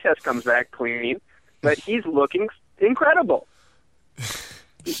the drug test comes back clean. But he's looking incredible.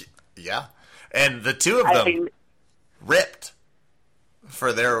 Yeah. And the two of them ripped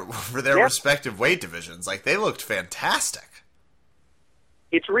for their respective weight divisions. Like, they looked fantastic.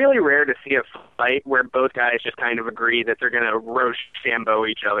 It's really rare to see a fight where both guys just kind of agree that they're going to Rochambeau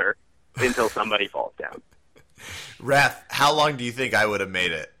each other until somebody falls down. Raph, how long do you think I would have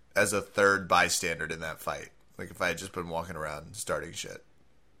made it as a third bystander in that fight? Like, if I had just been walking around starting shit.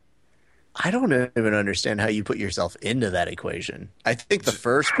 I don't even understand how you put yourself into that equation. I think the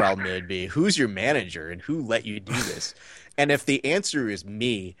first problem would be, who's your manager and who let you do this? And if the answer is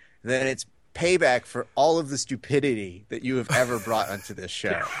me, then it's payback for all of the stupidity that you have ever brought onto this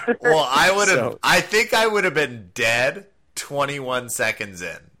show. Well, I think I would have been dead 21 seconds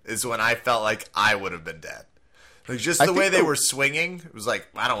in is when I felt like I would have been dead. Like, just the way they were swinging, it was like,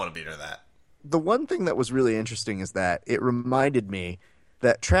 I don't want to be near that. The one thing that was really interesting is that it reminded me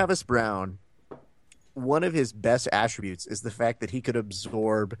that Travis Brown, one of his best attributes is the fact that he could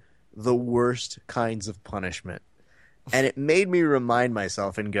absorb the worst kinds of punishment. And it made me remind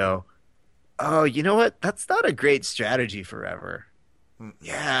myself and go, oh, you know what? That's not a great strategy forever.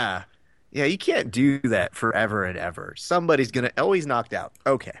 Yeah, you can't do that forever and ever. Somebody's going to always knocked out.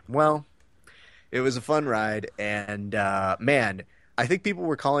 Okay, well, it was a fun ride. And, man, I think people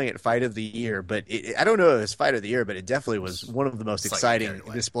were calling it Fight of the Year, but I don't know if it was Fight of the Year, but it definitely was one of the most exciting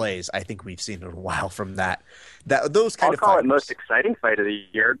displays I think we've seen in a while from that. Those kind I'll of call fighters. it most exciting Fight of the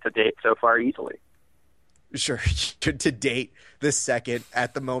Year to date so far easily. Sure. To date, the second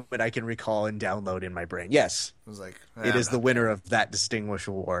at the moment I can recall and download in my brain. Yes. I was like, it is the winner of that distinguished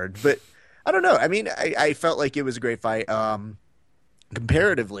award. But I don't know. I mean, I felt like it was a great fight.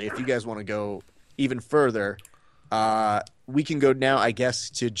 Comparatively, if you guys want to go even further, we can go now, I guess,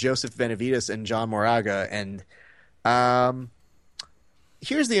 to Joseph Benavidez and John Moraga. And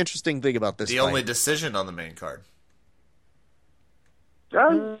here's the interesting thing about this the fight. only decision on the main card.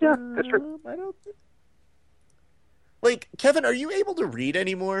 Yeah, that's true. I don't think... Like, Kevin, are you able to read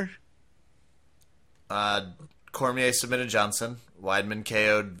anymore? Cormier submitted Johnson. Weidman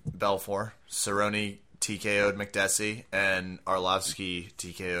KO'd Belfort. Cerrone TKO'd McDessie. And Arlovsky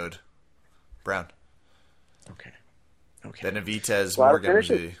TKO'd Brown. Okay. Benavidez, Wow,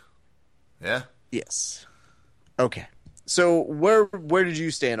 Morgan. Yeah. Yes. Okay. So where did you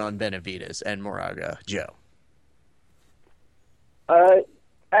stand on Benavidez and Moraga, Joe?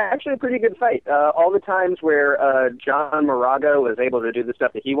 Actually, a pretty good fight. All the times where John Moraga was able to do the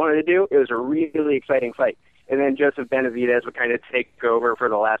stuff that he wanted to do, it was a really exciting fight. And then Joseph Benavidez would kind of take over for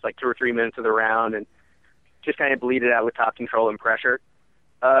the last 2 or 3 minutes of the round and just kind of bleed it out with top control and pressure.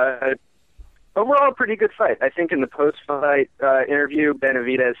 Overall, a pretty good fight. I think in the post-fight interview,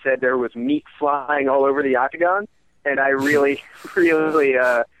 Benavidez said there was meat flying all over the octagon, and I really, really,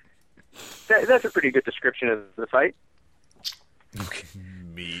 that's a pretty good description of the fight.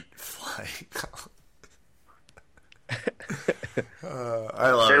 Meat flying.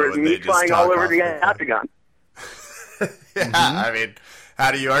 I love There it was when they meat just flying talk all over off the octagon. Yeah, I mean,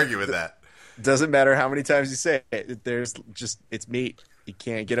 how do you argue with that? Doesn't matter how many times you say it. It's meat. You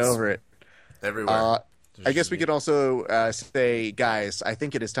can't get over it. Everywhere. I guess we could also say, guys, I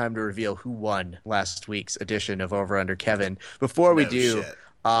think it is time to reveal who won last week's edition of Over Under Kevin. Before we do,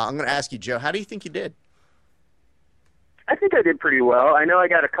 I'm going to ask you, Joe, how do you think you did? I think I did pretty well. I know I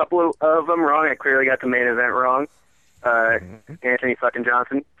got a couple of them wrong. I clearly got the main event wrong. Anthony fucking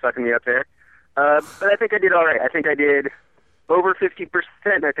Johnson fucking me up there. But I think I did all right. I think I did over 50%,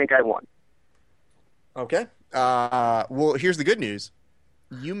 and I think I won. Okay. Well, here's the good news.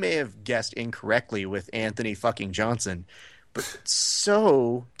 You may have guessed incorrectly with Anthony fucking Johnson, but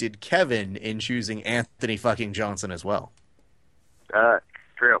so did Kevin in choosing Anthony fucking Johnson as well.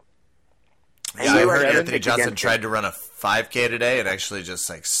 True. Yeah, I heard Anthony Johnson tried to run a 5K today and actually just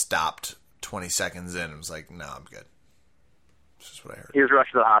stopped 20 seconds in and was like, no, I'm good. That's just what I heard. He was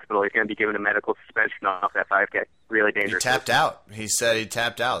rushed to the hospital. He's going to be given a medical suspension off that 5K. Really dangerous. He tapped out. He said he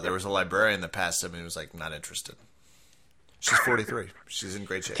tapped out. There was a librarian that passed him and he was like, not interested. She's 43. She's in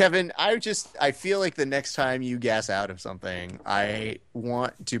great shape. Kevin, I feel like the next time you gas out of something, I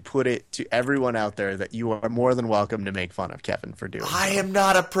want to put it to everyone out there that you are more than welcome to make fun of Kevin for doing I am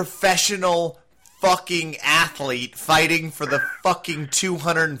not a professional fucking athlete fighting for the fucking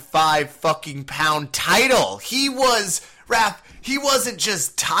 205 fucking pound title. He was, Raph, he wasn't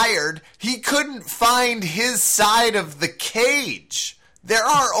just tired. He couldn't find his side of the cage. There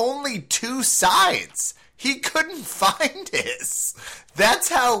are only two sides. He couldn't find his. That's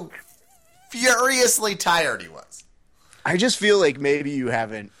how furiously tired he was. I just feel like maybe you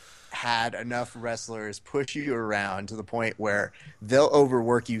haven't had enough wrestlers push you around to the point where they'll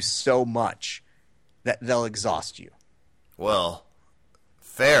overwork you so much that they'll exhaust you. Well,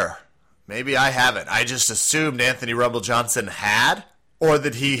 fair. Maybe I haven't. I just assumed Anthony Rumble Johnson had, or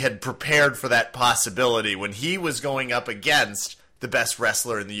that he had prepared for that possibility when he was going up against the best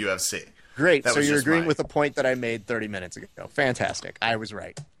wrestler in the UFC. Great. So you're agreeing with the point that I made 30 minutes ago. Fantastic. I was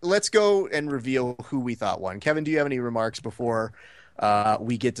right. Let's go and reveal who we thought won. Kevin, do you have any remarks before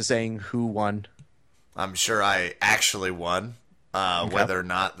we get to saying who won? I'm sure I actually won. Okay. Whether or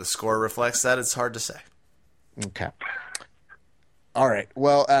not the score reflects that, it's hard to say. Okay. All right.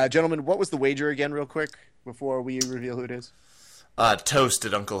 Well, gentlemen, what was the wager again real quick before we reveal who it is? Toast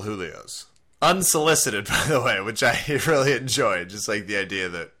at Uncle Julio's. Unsolicited, by the way, which I really enjoyed. Just like the idea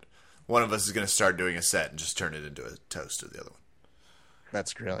that one of us is going to start doing a set and just turn it into a toast to the other one.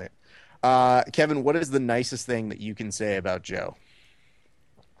 That's brilliant. Kevin, what is the nicest thing that you can say about Joe?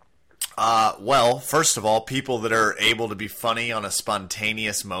 Well, first of all, people that are able to be funny on a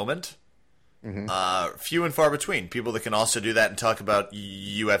spontaneous moment. Mm-hmm. Few and far between. People that can also do that and talk about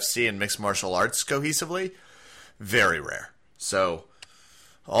UFC and mixed martial arts cohesively. Very rare. So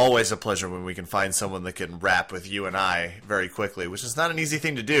always a pleasure when we can find someone that can rap with you and I very quickly, which is not an easy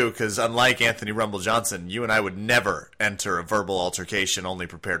thing to do because unlike Anthony Rumble Johnson, you and I would never enter a verbal altercation only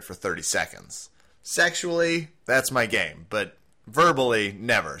prepared for 30 seconds. Sexually, that's my game, but verbally,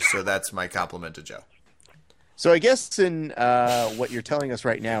 never. So that's my compliment to Joe. So I guess in what you're telling us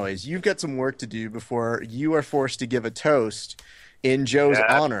right now is you've got some work to do before you are forced to give a toast in Joe's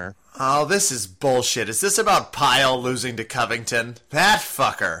honor. Oh, this is bullshit. Is this about Pyle losing to Covington? That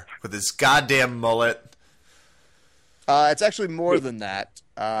fucker with his goddamn mullet. It's actually more than that.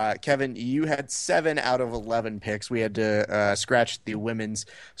 Kevin, you had 7 out of 11 picks. We had to scratch the women's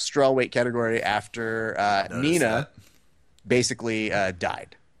strawweight category after Nina basically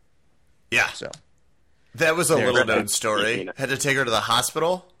died. Yeah. So that was a little-known story. Had to take her to the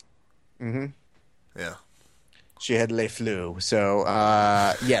hospital? Mm-hmm. Yeah. She had Le Flu. So,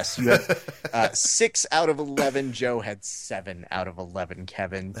 yes, you had 6 out of 11. Joe had 7 out of 11,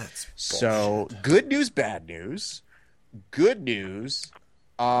 Kevin. That's bullshit. So, good news, bad news. Good news.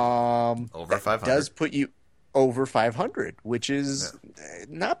 Over 500. Does put you over 500, which is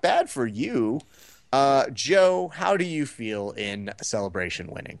not bad for you. Joe, how do you feel in Celebration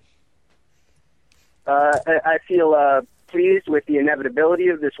winning? I feel pleased with the inevitability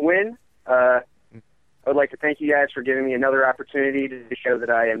of this win. I would like to thank you guys for giving me another opportunity to show that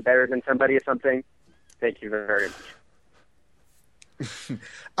I am better than somebody at something. Thank you very much.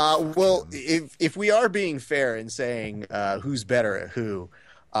 Well, if we are being fair in saying who's better at who,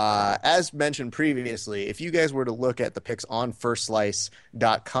 as mentioned previously, if you guys were to look at the picks on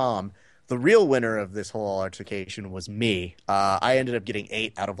firstslice.com, The real winner of this whole altercation was me. I ended up getting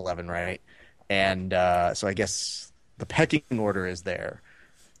 8 out of 11 right, and so I guess the pecking order is there.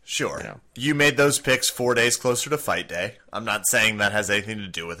 Sure. You know. You made those picks 4 days closer to fight day. I'm not saying that has anything to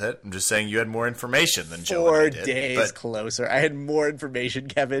do with it. I'm just saying you had more information than Joe and I 4 did. days closer. I had more information,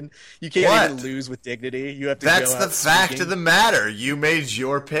 Kevin. You can't even lose with dignity. You have to. That's go the out fact speaking. of the matter. You made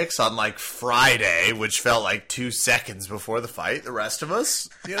your picks on like Friday, which felt like 2 seconds before the fight. The rest of us,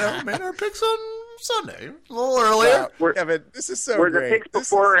 made our picks on Sunday, a little earlier. Kevin, this is so Were great. the picks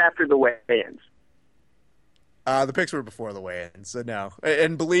before or after the weigh-ins? The picks were before the weigh-in, so no.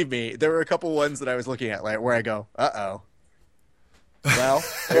 And believe me, there were a couple ones that I was looking at where I go, uh-oh. Well,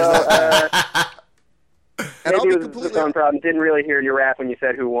 and I'll Maybe be it was completely the phone problem. Didn't really hear your rap when you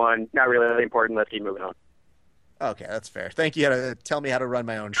said who won. Not really important. Let's keep moving on. Okay, that's fair. Thank you to tell me how to run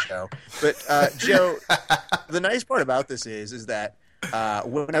my own show. But Joe, the nice part about this is that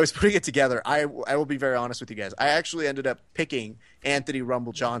when I was putting it together, I will be very honest with you guys. I actually ended up picking Anthony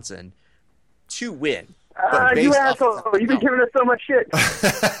Rumble Johnson to win. You asshole! You've been giving us so much shit.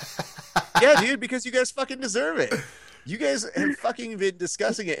 Yeah, dude, because you guys fucking deserve it. You guys have fucking been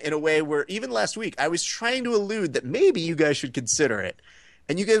discussing it in a way where even last week I was trying to allude that maybe you guys should consider it,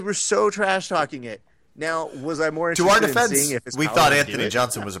 and you guys were so trash talking it. Now, was I more To interested our defense, in seeing if his we power thought would Anthony do it?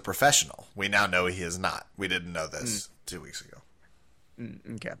 Johnson was a professional. We now know he is not. We didn't know this 2 weeks ago.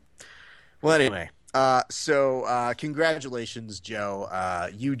 Okay. Well, anyway, so congratulations, Joe.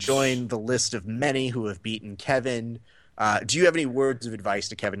 You joined the list of many who have beaten Kevin. Do you have any words of advice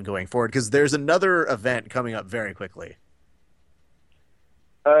to Kevin going forward? Because there's another event coming up very quickly.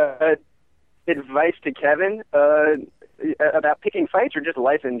 Advice to Kevin about picking fights or just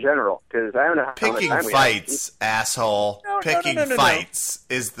life in general? Because I don't know how much Picking time we fights, asshole. No, Picking no. fights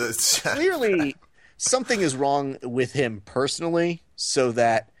is the... Clearly, something is wrong with him personally, so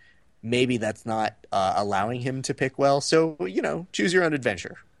that maybe that's not allowing him to pick well. So, choose your own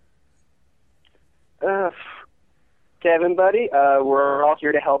adventure. Kevin, buddy, we're all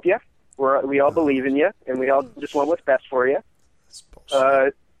here to help you. We all believe in you, and we all just want what's best for you.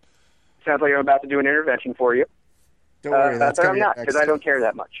 Sounds like I'm about to do an intervention for you. Don't worry, that's but I'm coming not, up because next. I don't care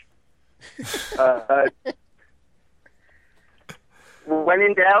that much. When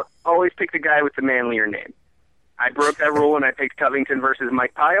in doubt, always pick the guy with the manlier name. I broke that rule and I picked Covington versus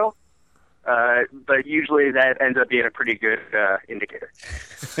Mike Pyle, but usually that ends up being a pretty good indicator.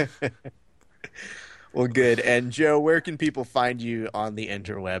 Well, good. And Joe, where can people find you on the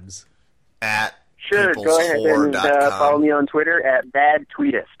interwebs? At Sure, go ahead and follow me on Twitter at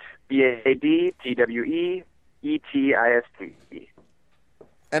BadTweetist. BadTweetist.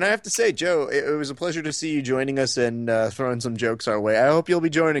 And I have to say, Joe, it was a pleasure to see you joining us and throwing some jokes our way. I hope you'll be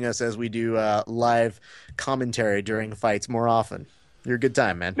joining us as we do live commentary during fights more often. You're a good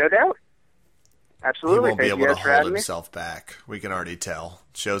time, man. No doubt. He Absolutely. won't be Thank able you to guys for hold having me. himself back. We can already tell.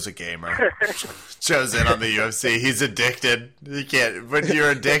 Joe's a gamer. Joe's in on the UFC. He's addicted. He can't. When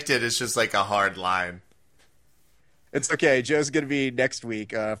you're addicted, it's just like a hard line. It's okay. Joe's going to be next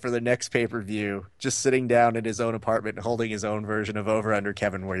week for the next pay-per-view, just sitting down in his own apartment and holding his own version of Over Under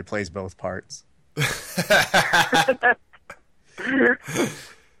Kevin where he plays both parts.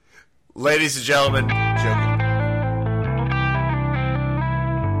 Ladies and gentlemen, Joe.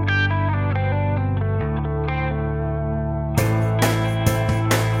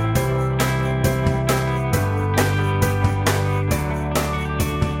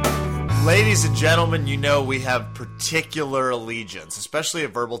 Ladies and gentlemen, you know we have particular allegiance, especially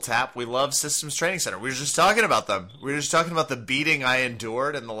at Verbal Tap. We love Systems Training Center. We were just talking about them. We were just talking about the beating I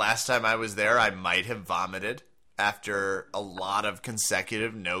endured, and the last time I was there, I might have vomited after a lot of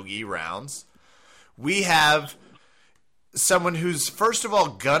consecutive no-gi rounds. We have someone who's, first of all,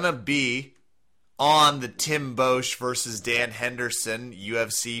 gonna be on the Tim Bosch versus Dan Henderson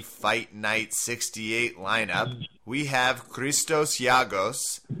UFC Fight Night 68 lineup. We have Christos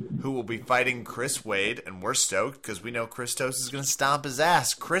Yagos, who will be fighting Chris Wade, and we're stoked because we know Christos is going to stomp his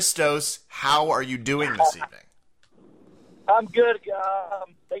ass. Christos, how are you doing this evening? I'm good.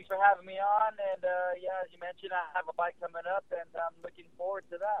 Thanks for having me on. And, as you mentioned, I have a fight coming up, and I'm looking forward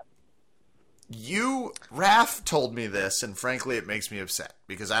to that. Raph told me this, and frankly, it makes me upset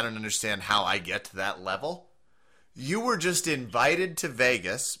because I don't understand how I get to that level. You were just invited to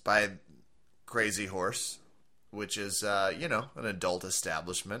Vegas by Crazy Horse, which is, an adult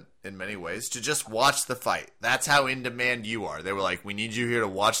establishment in many ways, to just watch the fight. That's how in demand you are. They were like, we need you here to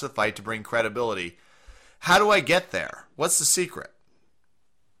watch the fight to bring credibility. How do I get there? What's the secret?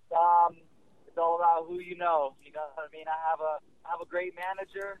 It's all about who you know. You know what I mean? I have a great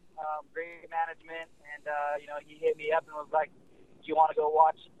manager, great management, and, he hit me up and was like, do you want to go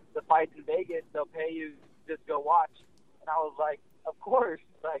watch the fights in Vegas, they'll pay you to just go watch. And I was like, of course.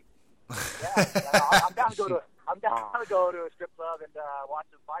 Like, yeah, I'm down to go to a strip club and watch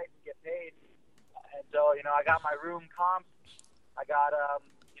the fight and get paid. And so, I got my room comped. I got,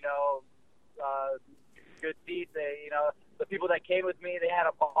 good seats. The people that came with me, they had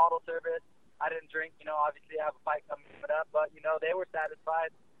a bottle service. I didn't drink. Obviously I have a fight coming up, but they were satisfied,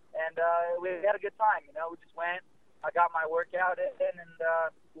 and we had a good time. We just went. I got my workout in and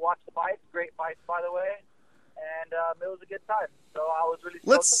watched the fights. Great fights, by the way, and it was a good time. So I was really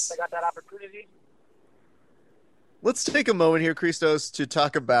stoked I got that opportunity. Let's take a moment here, Christos, to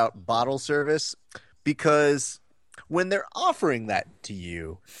talk about bottle service, because when they're offering that to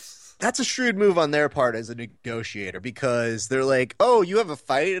you, that's a shrewd move on their part as a negotiator, because they're like, oh, you have a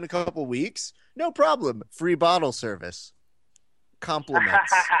fight in a couple weeks? No problem. Free bottle service.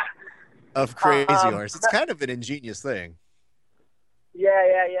 Compliments of Crazy Horse. It's kind of an ingenious thing. Yeah.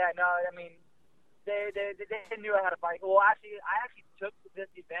 No, I mean, they knew I had a fight. Well, I actually took this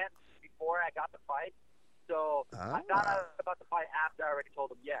event before I got the fight. So I found out about the fight after I already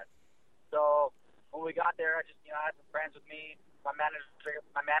told them yes. So when we got there, I had some friends with me. My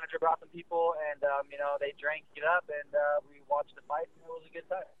manager brought some people, and they drank it up, and we watched the fight, and it was a good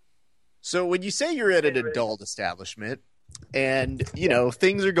time. So when you say you're at an adult establishment, and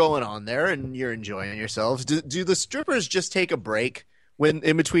things are going on there, and you're enjoying yourselves, do the strippers just take a break when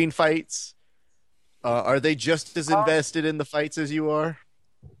in between fights? Are they just as invested in the fights as you are?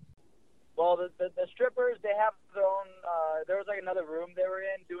 Well, the strippers, they have their own. There was another room they were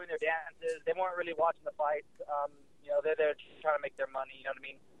in doing their dances. They weren't really watching the fights. They're there trying to make their money, you know what I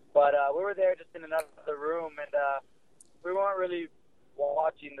mean? But we were there just in another room, and we weren't really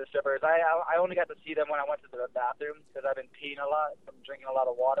watching the strippers. I only got to see them when I went to the bathroom because I've been peeing a lot. I'm drinking a lot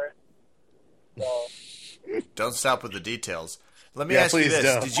of water. So don't stop with the details. Let me ask you this.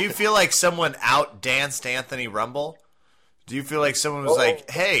 Don't. Did you feel like someone out-danced Anthony Rumble? Do you feel like someone was like,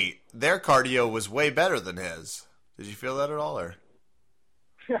 hey, their cardio was way better than his? Did you feel that at all? Or?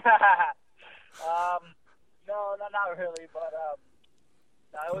 No, not really, but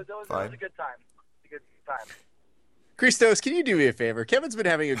it was a good time. It's a good time. Christos, can you do me a favor? Kevin's been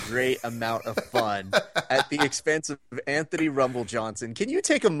having a great amount of fun at the expense of Anthony Rumble Johnson. Can you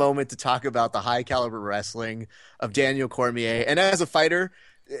take a moment to talk about the high caliber wrestling of Daniel Cormier? And as a fighter,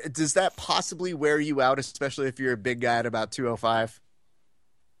 does that possibly wear you out, especially if you're a big guy at about 205?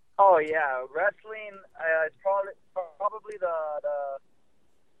 Oh yeah, wrestling is probably the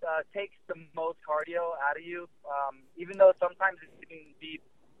takes the most cardio out of you. Even though sometimes it can be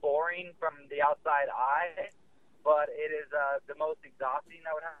boring from the outside eye, but it is the most exhausting,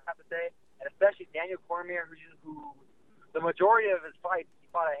 I would have to say. And especially Daniel Cormier, who the majority of his fights he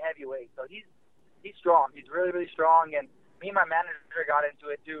fought a heavyweight, so he's strong. He's really, really strong. And me and my manager got into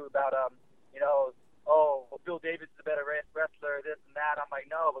it too about Bill Davis is a better wrestler, this and that. I'm like,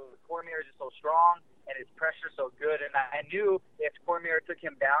 no, but Cormier is just so strong and his pressure so good. And I knew if Cormier took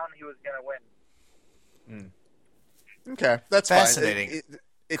him down, he was going to win. Okay, that's fascinating.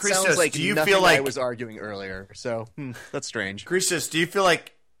 It Christos, sounds like do you nothing feel like I was arguing earlier, so that's strange. Christos, do you feel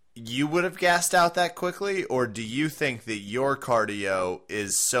like you would have gassed out that quickly, or do you think that your cardio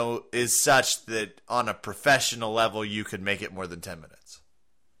is such that on a professional level you could make it more than 10 minutes?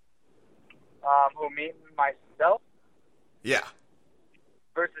 Who, me, myself? Yeah.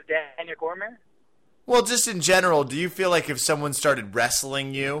 Versus Daniel Cormier? Well, just in general, do you feel like if someone started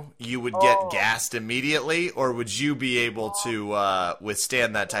wrestling you, you would get gassed immediately, or would you be able to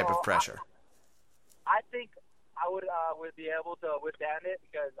withstand that type of pressure? I think I would be able to withstand it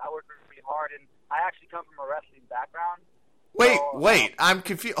because I work really hard, and I actually come from a wrestling background. Wait, I'm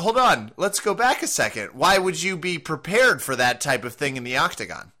confused. Hold on. Let's go back a second. Why would you be prepared for that type of thing in the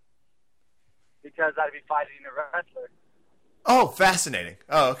octagon? Because I'd be fighting a wrestler. Oh, fascinating.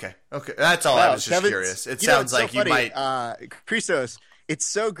 Oh, okay. That's all. I was just curious. It sounds like you might. Christos, it's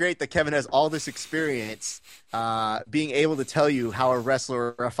so great that Kevin has all this experience being able to tell you how a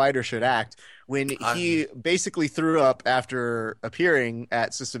wrestler or a fighter should act when he basically threw up after appearing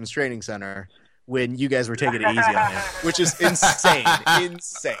at Systems Training Center when you guys were taking it easy on him, which is insane.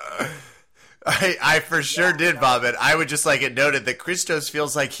 Insane. I for sure did, Bob. And I would just like it noted that Christos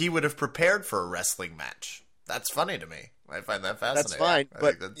feels like he would have prepared for a wrestling match. That's funny to me. I find that fascinating. That's fine.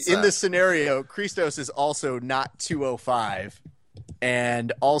 But in this scenario, Christos is also not 205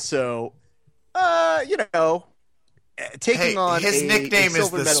 and also, taking on his nickname is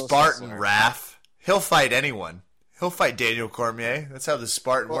the Spartan Raph. He'll fight anyone. He'll fight Daniel Cormier. That's how the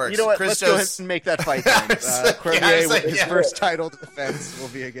Spartan works. You know what? Christos... Let's go ahead and make that fight then. Cormier, his first title defense will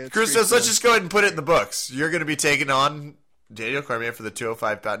be against Christos. Let's just go ahead and put it in the books. You're going to be taking on Daniel Cormier for the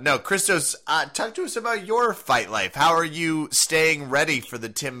 205-pound. No, Christos, talk to us about your fight life. How are you staying ready for the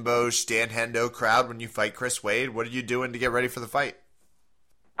Tim Bosch, Dan Hendo crowd when you fight Chris Wade? What are you doing to get ready for the fight?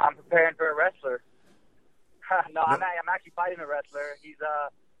 I'm preparing for a wrestler. No, I'm actually fighting a wrestler. He's a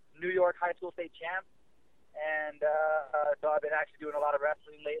New York high school state champ, and so I've been actually doing a lot of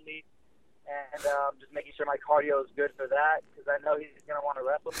wrestling lately, and just making sure my cardio is good for that because I know he's going to want to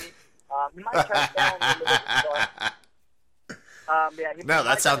wrestle me. He might try to down a little bit. No,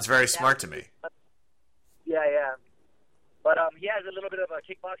 that sounds very smart to me. Yeah. But he has a little bit of a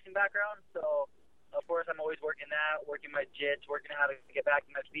kickboxing background, so of course I'm always working that, working my jits, working how to get back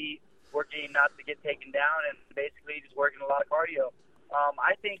to my feet, working not to get taken down, and basically just working a lot of cardio.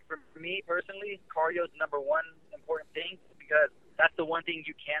 I think for me personally, cardio is the number one important thing because that's the one thing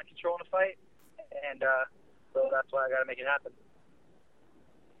you can control in a fight, and so that's why I got to make it happen.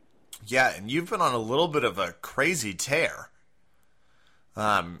 Yeah, and you've been on a little bit of a crazy tear.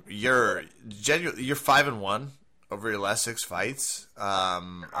 You're 5-1 over your last 6 fights.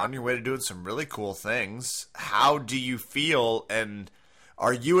 On your way to doing some really cool things. How do you feel? And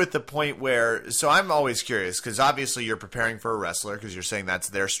are you at the point where? So I'm always curious because obviously you're preparing for a wrestler because you're saying that's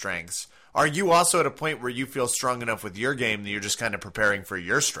their strengths. Are you also at a point where you feel strong enough with your game that you're just kind of preparing for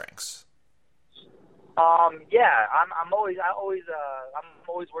your strengths? Yeah, I'm always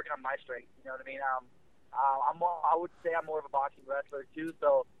working on my strengths. You know what I mean? I would say I'm more of a boxing wrestler too,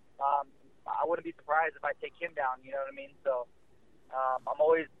 so I wouldn't be surprised if I take him down. You know what I mean? So I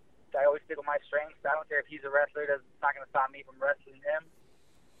always stick with my strengths. I don't care if he's a wrestler; it's not going to stop me from wrestling him.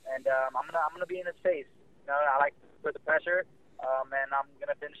 And I'm gonna be in his face. You know, I like to put the pressure, and I'm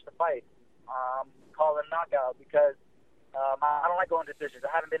gonna finish the fight. Call it a knockout because I don't like going to decisions.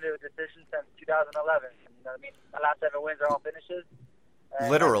 I haven't been to a decision since 2011. You know what I mean? My last 7 wins are all finishes.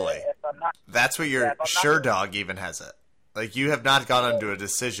 Literally. That's what your Dog even has it. Like, you have not gone into a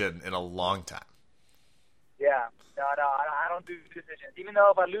decision in a long time. Yeah. No, I don't do decisions. Even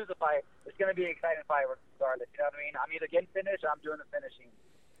though if I lose a fight, it's going to be an exciting fight regardless. You know what I mean? I'm either getting finished or I'm doing the finishing.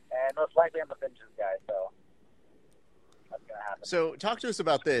 And most likely I'm a finishes guy, so that's going to happen. So talk to us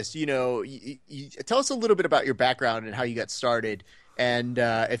about this. You know, you tell us a little bit about your background and how you got started. And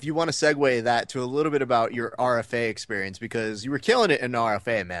if you want to segue that to a little bit about your RFA experience, because you were killing it in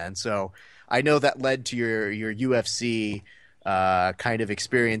RFA, man. So I know that led to your UFC kind of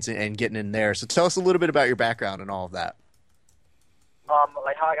experience and getting in there. So tell us a little bit about your background and all of that.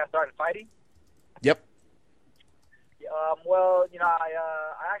 Like how I got started fighting? Yep. Well, you know,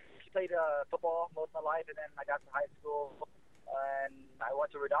 I actually played football most of my life, and then I got to high school, and I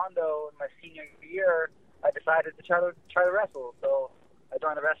went to Redondo in my senior year. I decided to try to wrestle, so I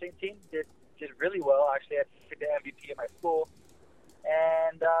joined the wrestling team. Did really well. Actually, I took the MVP of my school,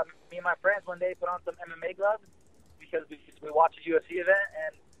 and me and my friends one day put on some MMA gloves because we watched a UFC event,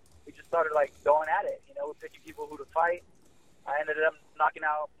 and we just started like going at it. You know, we're picking people who to fight. I ended up knocking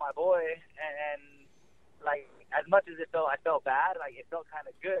out my boy, and like as much as I felt bad. Like it felt kind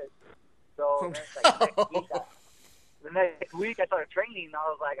of good. So the next week I started training. I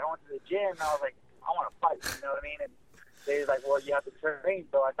was like, I went to the gym. And I was like, I want to fight. You know what I mean? And they was like, well, you have to train.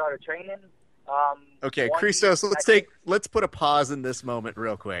 So I started training. Okay, Christos, let's put a pause in this moment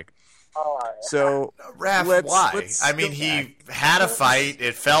real quick. All right. So, Raph, why? I mean, he had a fight.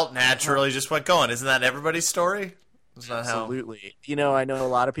 It felt natural. He just went going. Isn't that everybody's story? That's not Absolutely. You know, I know a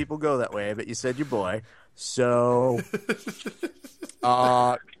lot of people go that way, but you said your boy. So,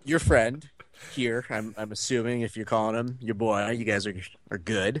 your friend here, I'm assuming if you're calling him your boy, you guys are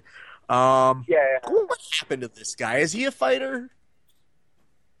good. Yeah. What happened to this guy? Is he a fighter?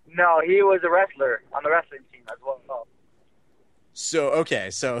 No, he was a wrestler on the wrestling team as well.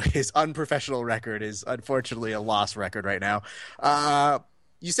 So his unprofessional record is unfortunately a lost record right now.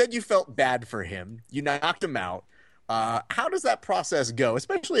 You said you felt bad for him. You knocked him out. How does that process go?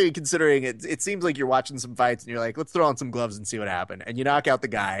 Especially considering it seems like you're watching some fights and you're like, let's throw on some gloves and see what happened. And you knock out the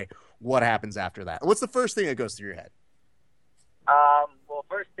guy. What happens after that? What's the first thing that goes through your head? Well,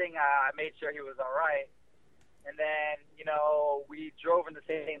 first thing, I made sure he was all right. And then, you know, we drove in the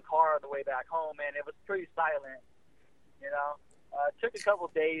same car on the way back home, and it was pretty silent, you know. It took a couple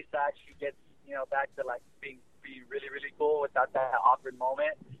of days to actually get, you know, back to, like, being really, really cool without that awkward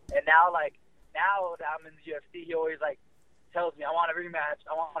moment. And now that I'm in the UFC, he always, like, tells me, I want a rematch,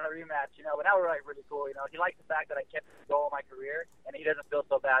 you know. But now we're, like, really cool, you know. He likes the fact that I kept going my career, and he doesn't feel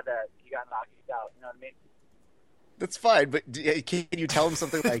so bad that he got knocked out, you know what I mean? That's fine, but can you tell him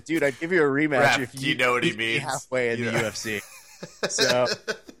something like, dude, I'd give you a rematch if you know what he means. Halfway in the UFC. So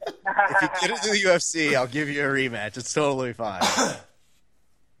if you get into the UFC, I'll give you a rematch. It's totally fine.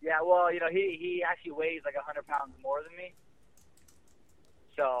 Yeah, well, you know, he actually weighs like 100 pounds more than me.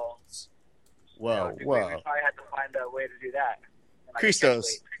 Whoa, We whoa. probably had to find a way to do that. And, like,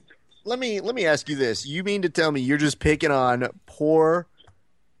 Christos, let me ask you this. You mean to tell me you're just picking on poor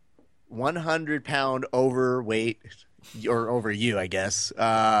 100-pound overweight, or over you, I guess,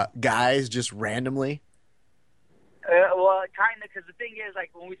 guys just randomly? Well, kind of, because the thing is, like,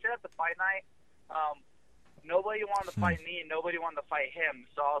 when we set up the fight night, nobody wanted to fight me and nobody wanted to fight him.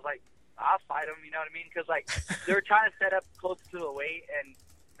 So I was like, I'll fight him, you know what I mean? Because, like, they were trying to set up close to the weight, and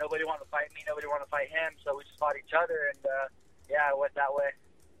nobody wanted to fight me, nobody wanted to fight him, so we just fought each other, and, yeah, it went that way.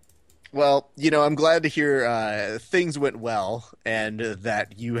 Well, I'm glad to hear things went well, and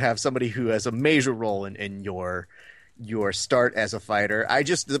that you have somebody who has a major role in your start as a fighter.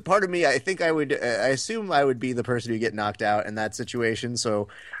 The part of me, I think I assume I would be the person who get knocked out in that situation. So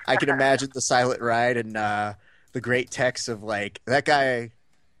I can imagine the silent ride and the great text of like, that guy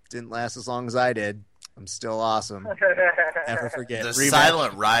didn't last as long as I did. I'm still awesome. Never forget. The Rematch.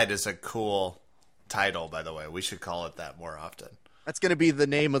 Silent Ride is a cool title, by the way. We should call it that more often. That's going to be the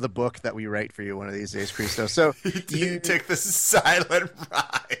name of the book that we write for you one of these days, Christos. So you took the silent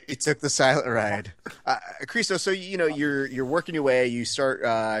ride. You took the silent ride, Christos. So you're working your way. You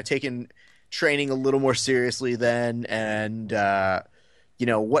start taking training a little more seriously then, and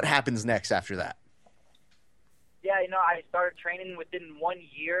what happens next after that? Yeah, I started training within 1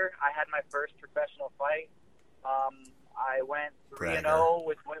 year. I had my first professional fight. I went 3-0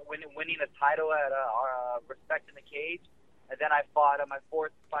 with winning a title at Respect in the Cage. And then I fought my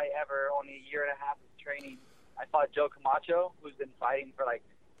fourth fight ever, only a year and a half of training. I fought Joe Camacho, who's been fighting for like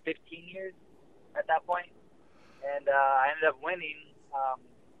 15 years at that point. And I ended up winning.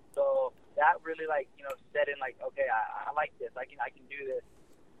 So that really set in like, okay, I like this. I can do this.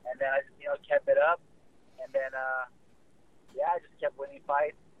 And then I just, kept it up. And then, I just kept winning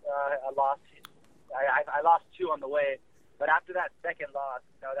fights. I lost 2 on the way. But after that second loss,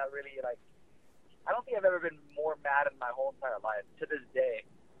 that really I don't think I've ever been more mad in my whole entire life to this day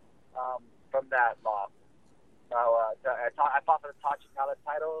from that loss. So I fought for the Tachi Palace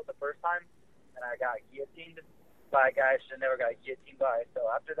title the first time, and I got guillotined by a guy I should have never got guillotined by. So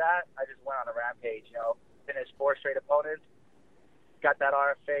after that, I just went on a rampage. Finished 4 straight opponents, got that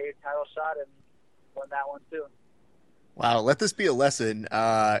RFA title shot, and won that one too. Wow, let this be a lesson.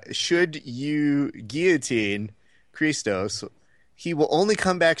 Should you guillotine Christos, he will only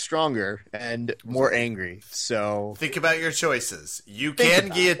come back stronger and more angry. So think about your choices. You can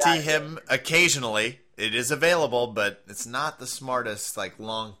guillotine him occasionally. It is available, but it's not the smartest,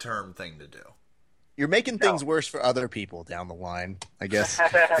 long-term thing to do. You're making things worse for other people down the line, I guess,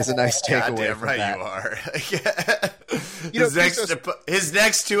 is a nice takeaway from right that. You are. His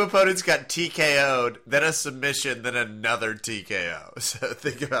next 2 opponents got TKO'd, then a submission, then another TKO. So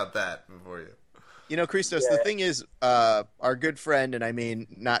think about that before you. Christos, the thing is, our good friend, and I mean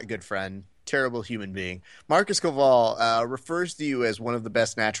not good friend, terrible human being, Marcus Koval refers to you as one of the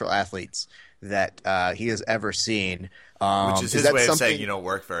best natural athletes that he has ever seen. Which is his way of saying you don't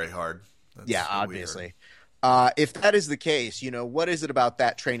work very hard. That's obviously. If that is the case, what is it about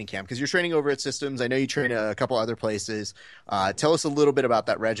that training camp? Because you're training over at Systems. I know you train a couple other places. Tell us a little bit about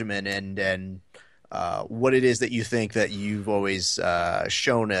that regimen and what it is that you think that you've always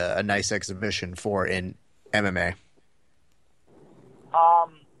shown a nice exhibition for in MMA.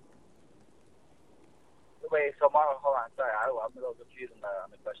 Wait, so Marlon, hold on. Sorry, I'm a little confused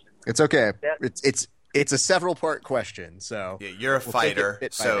on the question. It's okay. Yeah. It's a several-part question. So yeah, you're a fighter,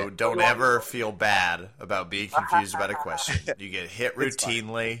 so don't ever feel bad about being confused about a question. You get hit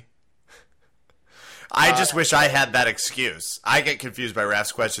routinely. I just wish I had that excuse. I get confused by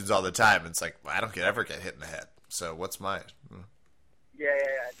Raf's questions all the time. It's like, I don't ever get hit in the head. So what's mine? Yeah.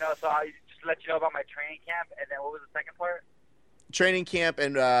 No, so I'll just let you know about my training camp, and then what was the second part? Training camp,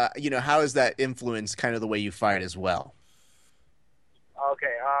 and how has that influenced kind of the way you fight as well?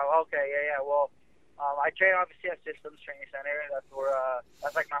 Okay. Yeah. Well, I train obviously at Systems Training Center. That's where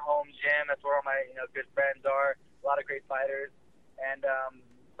that's like my home gym. That's where all my good friends are. A lot of great fighters, and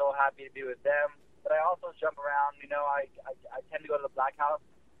so happy to be with them. But I also jump around. I tend to go to the Black House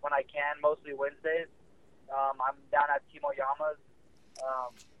when I can, mostly Wednesdays. I'm down at Team Oyama's,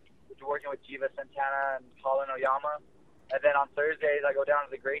 working with Jiva Santana and Colin Oyama. And then on Thursdays, I go down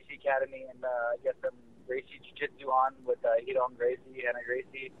to the Gracie Academy and get some Gracie Jiu-Jitsu on with Hidon Gracie, Anna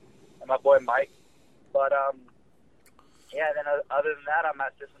Gracie, and my boy Mike. But, then other than that, I'm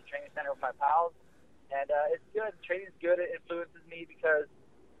at Systems Training Center with my pals. And it's good. Training's good. It influences me because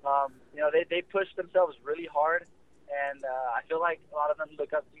they push themselves really hard, and I feel like a lot of them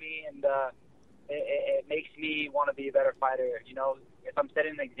look up to me, and it makes me want to be a better fighter. If I'm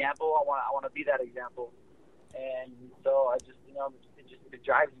setting an example, I want to be that example. and so I just, it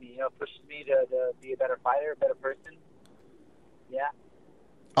drives me, pushes me to be a better fighter, a better person. Yeah.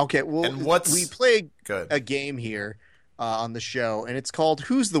 Okay, well, And what's- we play Good. a game here on the show, and it's called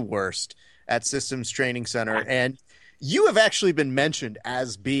Who's the Worst at Systems Training Center, and you have actually been mentioned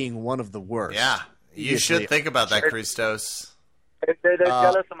as being one of the worst. Yeah. You should think about that, Christos. They're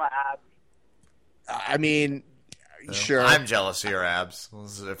jealous of my abs. I mean, sure. I'm jealous of your abs,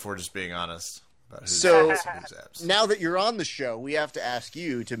 if we're just being honest. About who's So- whose abs. Now that you're on the show, we have to ask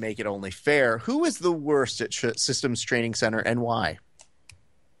you to make it only fair. Who is the worst at Systems Training Center, and why?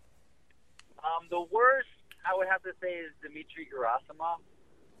 The worst, I would have to say, is Dmitry Gerasimov.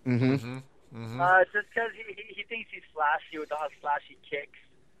 Mm-hmm. Just because he thinks he's flashy with all his flashy kicks,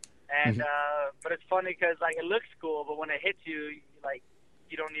 and but it's funny because like it looks cool, but when it hits you, like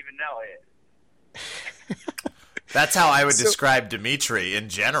you don't even know it. That's how I would describe Dimitri in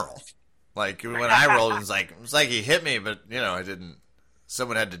general. Like when I rolled, it was like he hit me, but I didn't.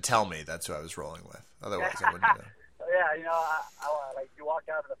 Someone had to tell me that's who I was rolling with. Otherwise, I wouldn't know. Yeah, I like you walk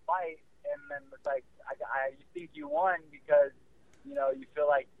out of the fight, and then it's like you think you won because you feel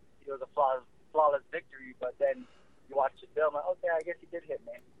like it was a flawless victory, but then you watch the film, like, okay, I guess he did hit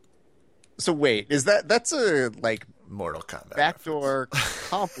me. So wait, that's a like Mortal Kombat backdoor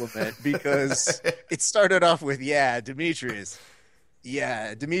compliment because it started off with Demetrius.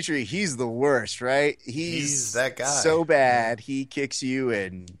 Yeah, Dimitri, he's the worst, right? He's that guy. So bad, he kicks you,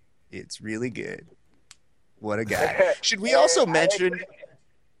 and it's really good. What a guy. Should we also mention...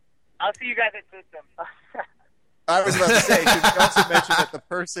 I'll see you guys at System. I was about to say, should we also mention that the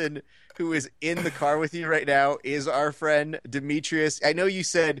person who is in the car with you right now is our friend Demetrius? I know you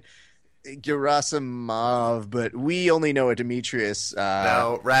said Gerasimov, but we only know a Demetrius.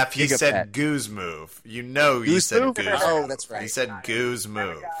 No, Raph, he said Goose Move. You said Move? Goose Oh, Move. that's right. He said Goose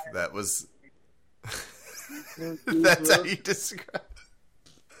Move. That was... That's how you describe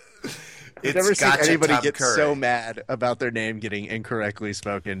I've never seen Gotcha, anybody Tom get Curry. so mad about their name getting incorrectly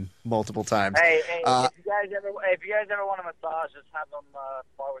spoken multiple times. Hey, if you guys ever want a massage, just have them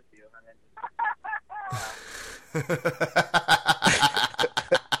spar with you, and then...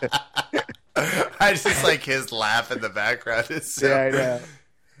 I just like his laugh in the background. It's so, I know.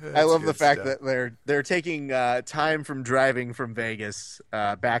 I love the good fact stuff. that they're taking time from driving from Vegas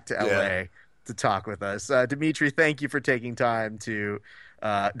back to LA to talk with us. Dimitri, thank you for taking time to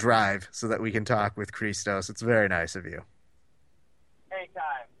drive so that we can talk with Christos. It's very nice of you.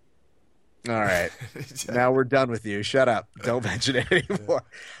 Anytime. All right. Now we're done with you. Shut up. Don't mention it anymore.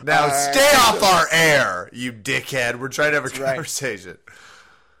 Now stay off our air, you dickhead. We're trying to have a conversation.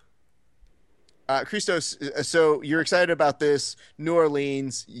 Christos, so you're excited about this. New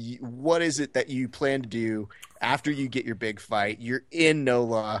Orleans, what is it that you plan to do after you get your big fight? You're in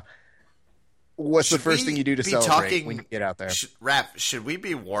NOLA. What's the first thing you do to celebrate when you get out there? Raph, should we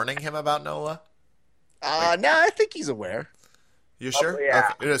be warning him about NOLA? No, I think he's aware. You sure? yeah.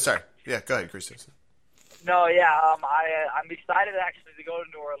 Okay. No, sorry. Yeah, go ahead, Christos. No, yeah, I'm excited actually to go to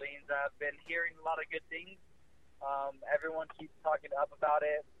New Orleans. I've been hearing a lot of good things. Everyone keeps talking up about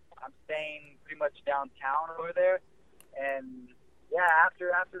it. I'm staying pretty much downtown over there, and yeah,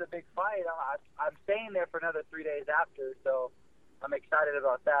 after the big fight, I'm staying there for another 3 days after. So I'm excited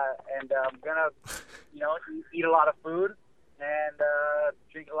about that, and I'm gonna, eat a lot of food and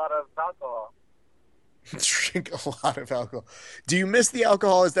drink a lot of alcohol. Drink a lot of alcohol. Do you miss the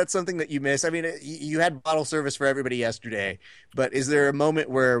alcohol? Is that something that you miss? I mean, you had bottle service for everybody yesterday, but is there a moment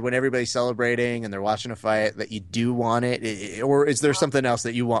when everybody's celebrating and they're watching a fight that you do want it, or is there something else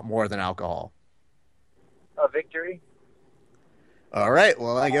that you want more than alcohol? A victory. All right.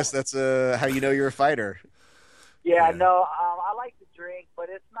 Well, I guess that's how you know you're a fighter. Yeah. No, I like to drink, but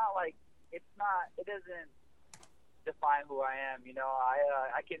it doesn't define who I am.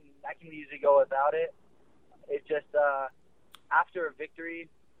 I can usually go without it. It's just after a victory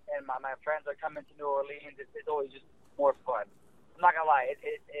and my friends are coming to New Orleans, it's always just more fun. I'm not gonna lie,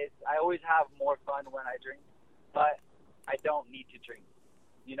 I always have more fun when I drink, but I don't need to drink.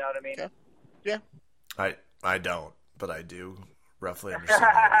 You know what I mean? Okay. Yeah. I don't, but I do roughly understand.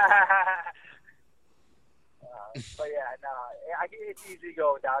 But yeah, no, it's easy to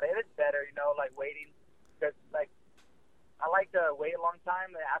go without it. It's better, like waiting, because like I like to wait a long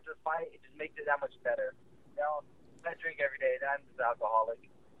time, and after the fight, it just makes it that much better. I drink every day, then I'm just alcoholic.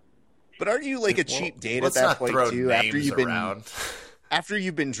 But aren't you like a cheap date at Let's that not point throw too? names around. After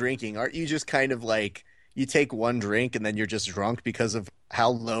you've been drinking, aren't you just kind of like you take one drink and then you're just drunk because of how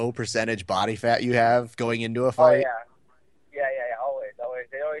low percentage body fat you have going into a fight? Oh yeah, always.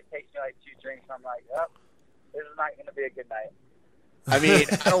 It always takes me like 2 drinks. And I'm like, oh, this is not going to be a good night. I mean,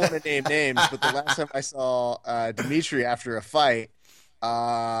 I don't want to name names, but the last time I saw Dimitri after a fight,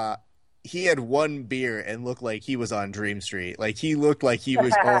 he had one beer and looked like he was on Dream Street. Like, he looked like he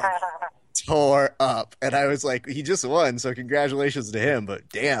was all tore up. And I was like, he just won, so congratulations to him, but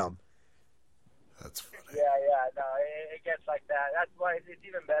damn. That's funny. Yeah, no, it gets like that. That's why it's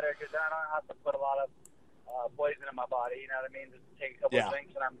even better because I don't have to put a lot of poison in my body. You know what I mean? Just take a couple of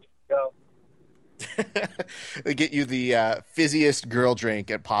drinks and I'm good to go. They get you the fizziest girl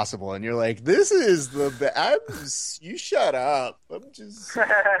drink possible, and you're like, "This is the best." You shut up. I'm just.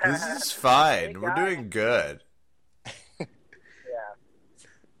 This is fine. Hey, We're doing good.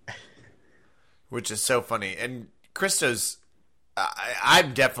 Yeah. Which is so funny. And Christos,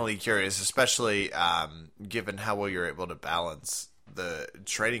 I'm definitely curious, especially given how well you're able to balance the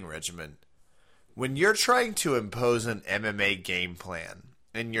training regimen. When you're trying to impose an MMA game plan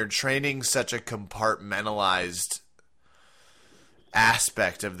and you're training such a compartmentalized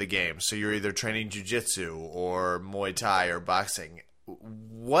aspect of the game, so you're either training jiu-jitsu or Muay Thai or boxing,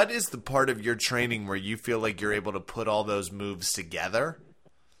 what is the part of your training where you feel like you're able to put all those moves together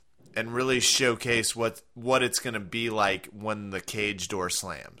and really showcase what it's going to be like when the cage door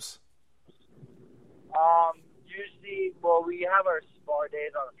slams? Usually, well, we have our spar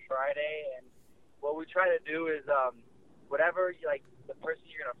days on Friday, and what we try to do is whatever, like, the person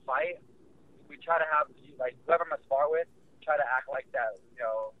you're going to fight, we try to have, like, whoever I'm going to spar with, try to act like that, you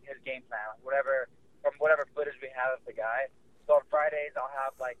know, his game plan, from whatever footage we have of the guy. So on Fridays, I'll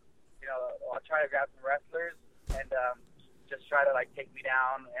have, like, you know, I'll try to grab some wrestlers and just try to, like, take me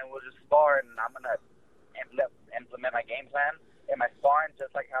down, and we'll just spar, and I'm going to implement my game plan in my sparring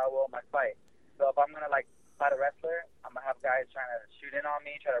just like how I will in my fight. So if I'm going to, like, fight a wrestler, I'm going to have guys trying to shoot in on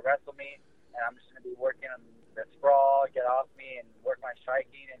me, try to wrestle me, and I'm just going to be working on the sprawl, get off me, and work my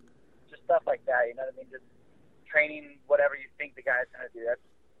striking, and just stuff like that, you know what I mean? Just training whatever you think the guy's going to do. And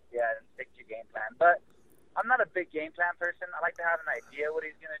stick to your game plan. But I'm not a big game plan person. I like to have an idea what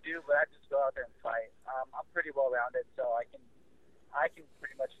he's going to do, but I just go out there and fight. I'm pretty well-rounded, so I can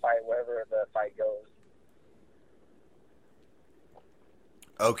pretty much fight wherever the fight goes.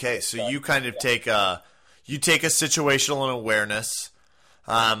 Okay, so you kind of take a situational awareness,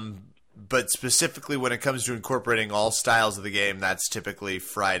 but specifically when it comes to incorporating all styles of the game, that's typically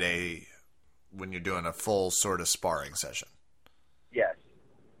Friday when you're doing a full sort of sparring session. Yes.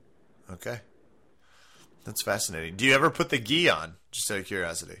 Okay. That's fascinating. Do you ever put the gi on, just out of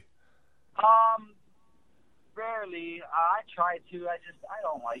curiosity? Rarely. I try to. I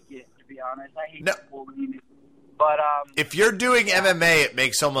don't like it, to be honest. I hate No. bullying. But if you're doing MMA, it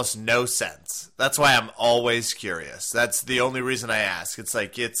makes almost no sense. That's why I'm always curious. That's the only reason I ask. It's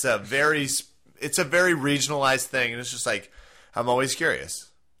like it's a very regionalized thing, and it's just like I'm always curious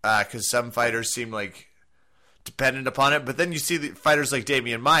because some fighters seem like dependent upon it, but then you see the fighters like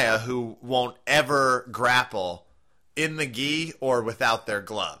Damian Maia who won't ever grapple in the gi or without their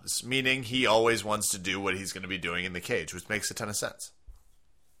gloves, meaning he always wants to do what he's going to be doing in the cage, which makes a ton of sense.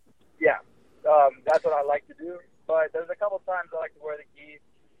 yeah, that's what I like to do. But there's a couple times I like to wear the gi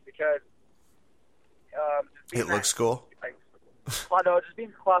because It looks cool. Like, well, no, just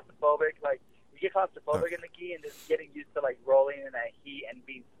being claustrophobic. Like, you get claustrophobic in the gi and just getting used to, like, rolling in that heat and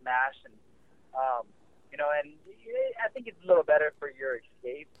being smashed. And, you know, and I think it's a little better for your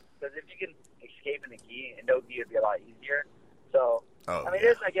escape. Because if you can escape in the gi, and no gi would be a lot easier. So, I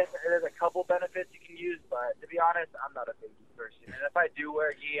guess there's a couple benefits you can use. But to be honest, I'm not a big gi person. And if I do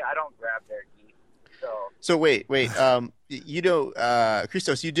wear a gi, I don't grab their gi. So wait. You know,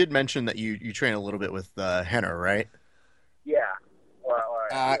 Christos, you did mention that you train a little bit with Henner, right? Yeah.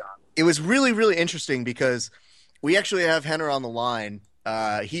 It was really, really interesting because we actually have Henner on the line.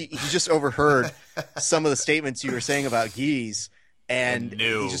 He just overheard some of the statements you were saying about gis, and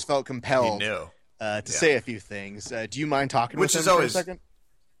he just felt compelled to say a few things. Do you mind talking with him for a second?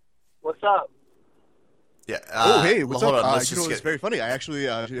 What's up? Yeah. Hey, what's up? On, it's very funny. I actually,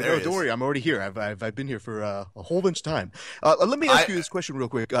 don't worry, I'm already here. I've been here for a whole bunch of time. Let me ask you this question real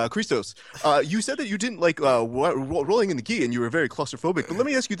quick, Christos. You said that you didn't like rolling in the gi, and you were very claustrophobic. But let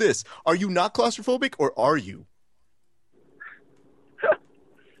me ask you this: are you not claustrophobic, or are you?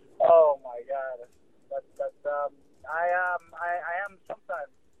 Oh my God, I am sometimes.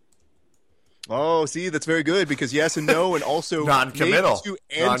 Oh, see, that's very good because yes and no, and also non-committal. To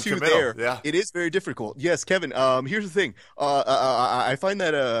there. Yeah. It is very difficult. Yes, Kevin. Here's the thing. I find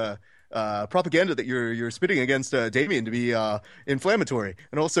that propaganda that you're spitting against Damien to be inflammatory.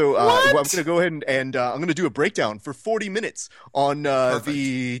 And also, I'm going to go ahead and I'm going to do a breakdown for 40 minutes on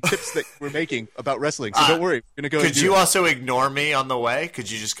the tips that we're making about wrestling. So don't worry, we're going to go. Could you also ignore me on the way? Could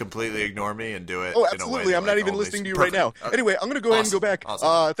you just completely ignore me and do it? Oh, absolutely. I'm not even listening to you right now. Okay. Anyway, I'm going to go ahead and go back.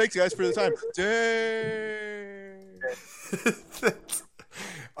 Awesome. Thanks, guys, for the time.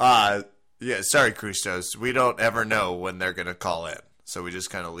 Yeah, sorry, Christos. We don't ever know when they're going to call in. So we just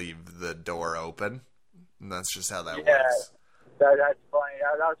kind of leave the door open. And that's just how that works. That's funny.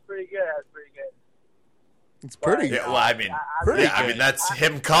 That was pretty good. It's pretty good. Yeah, well, I mean, Pretty I mean good. that's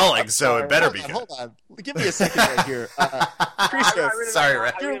him calling, so it better be good. Hold on. Give me a second right here. Christos, Sorry,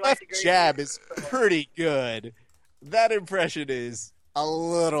 Ray. your left jab is pretty good. That impression is a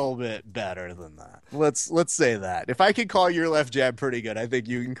little bit better than that. Let's say that. If I can call your left jab pretty good, I think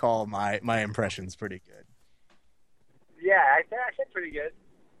you can call my impressions pretty good. Yeah, I said pretty good.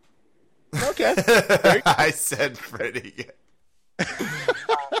 Okay. I said pretty good.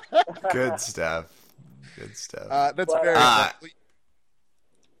 Good stuff. Good stuff. That's But, very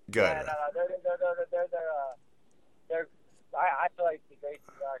Good. Yeah, they're I feel like the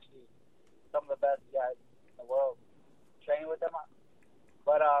Gracies are actually some of the best guys in the world. Training with them,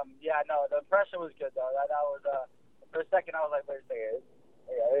 but yeah, no, the impression was good though. That was for a second I was like, wait a second,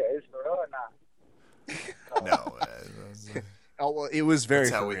 is for real or not? No. Oh well, it was very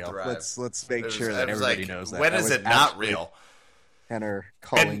That's how for we real. thrive. Let's make sure that everybody knows that. When That is was it not actually real? Henner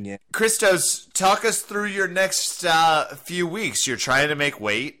calling in. Christos, talk us through your next few weeks. You're trying to make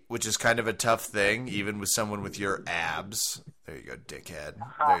weight, which is kind of a tough thing, even with someone with your abs. There you go, dickhead.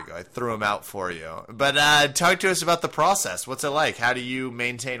 There you go. I threw them out for you. But talk to us about the process. What's it like? How do you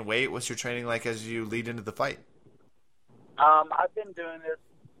maintain weight? What's your training like as you lead into the fight? I've been doing this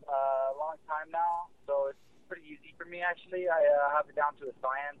a long time now, so it's pretty easy for me actually. I have it down to a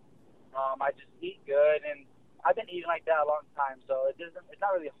science. I just eat good, and I've been eating like that a long time, so it's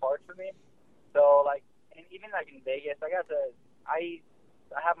not really hard for me. So like, and even like in Vegas, I have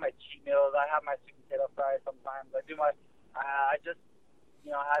my cheat meals. I have my sweet potato fries sometimes. I just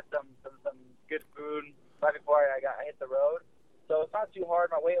had some good food right before I hit the road, so it's not too hard.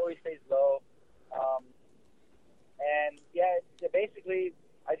 My weight always stays low, and basically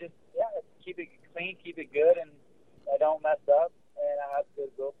I just keep it clean, keep it good, and I don't mess up, and I have good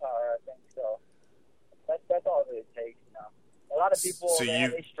willpower. I think so. That's all it really takes. A lot of people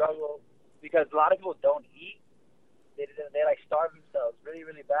they struggle because a lot of people don't eat. They like starve themselves really,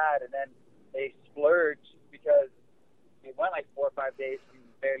 really bad, and then they splurge because they went like 4 or 5 days from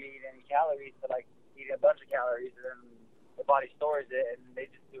barely eating any calories to like eating a bunch of calories, and then the body stores it, and they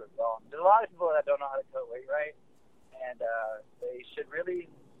just do it wrong. There's a lot of people that don't know how to cut weight right, and they should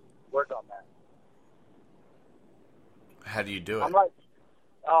really work on that. How do you do it? I'm like,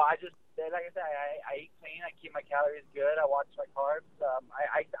 I said, I eat clean. I keep my calories good. I watch my carbs.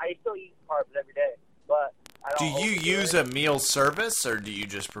 I still eat carbs every day, but I don't. Do you use a meal service, or do you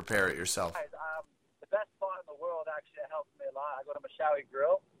just prepare it yourself? The best spot in the world actually that helps me a lot. I go to Mashawi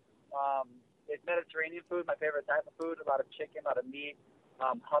Grill. It's Mediterranean food, my favorite type of food. A lot of chicken, a lot of meat,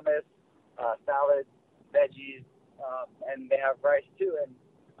 hummus, salad, veggies, and they have rice too. And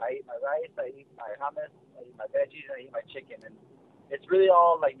I eat my rice, I eat my hummus, I eat my veggies, and I eat my chicken. And it's really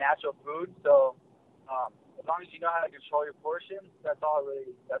all like natural food. So as long as you know how to control your portions, that's all it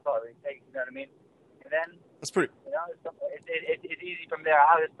really takes. You know what I mean? And then That's pretty. It's easy from there. I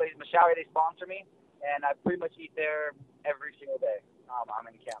have this place, Mashawi. They sponsor me, and I pretty much eat there every single day. I'm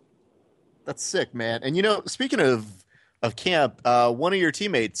in camp. That's sick, man. And speaking of camp, one of your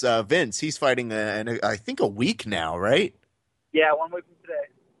teammates, Vince, he's fighting I think a week now, right? Yeah, 1 week from today.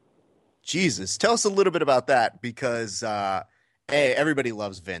 Jesus, tell us a little bit about that because everybody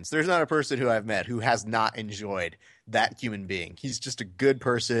loves Vince. There's not a person who I've met who has not enjoyed that human being. He's just a good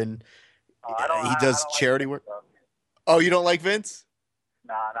person. He does charity work. Oh, you don't like Vince?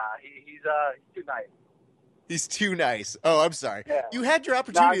 Nah. He's too nice. He's too nice. Oh, I'm sorry. Yeah. You had your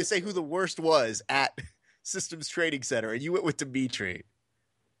opportunity to say who the worst was at Systems Trading Center, and you went with Dimitri.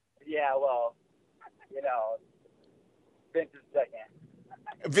 Yeah, well, Vince is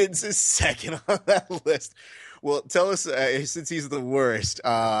second. Vince is second on that list. Well, tell us, since he's the worst,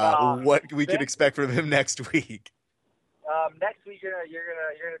 what we can expect from him next week. Next week, you're gonna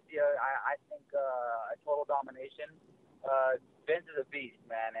see I think a total domination. Vince is a beast,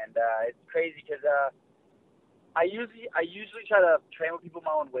 man, and it's crazy because I usually try to train with people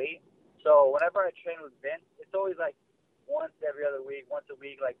my own weight. So whenever I train with Vince, it's always like once every other week, once a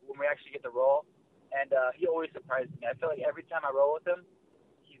week, like when we actually get to roll. And he always surprises me. I feel like every time I roll with him,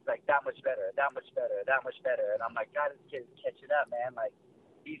 he's like that much better. And I'm like, God, this kid's catching up, man. Like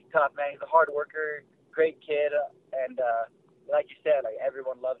he's tough, man. He's a hard worker, great kid, and like you said, like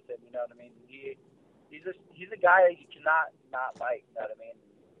everyone loves him. You know what I mean? He's a guy that you cannot not like. You know what I mean?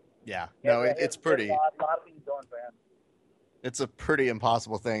 Yeah. No, it's pretty. A lot of things going for him. It's a pretty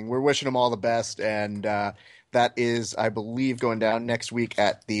impossible thing. We're wishing him all the best, and that is, I believe, going down next week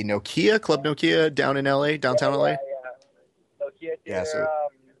at the Club Nokia down in LA, downtown LA. Yeah. Nokia Theater,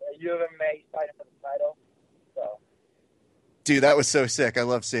 UMA fighting for the title. So. Dude, that was so sick. I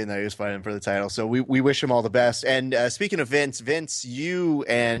love seeing that he was fighting for the title. So we wish him all the best. And speaking of Vince, you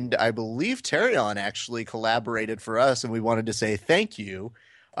and I believe Terrion actually collaborated for us, and we wanted to say thank you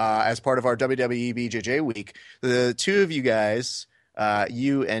as part of our WWE BJJ week. The two of you guys,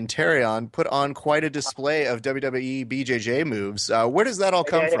 you and Terrion, put on quite a display of WWE BJJ moves. Where does that all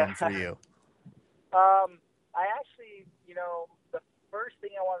come from for you? I actually, the first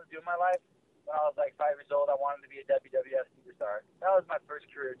thing I wanted to do in my life when I was like 5 years old, I wanted to be a WWF superstar. That was my first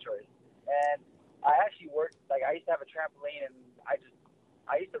career choice. And I actually worked, like I used to have a trampoline, and I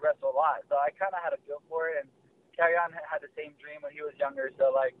used to wrestle a lot. So I kind of had a feel for it, and Terrion had the same dream when he was younger.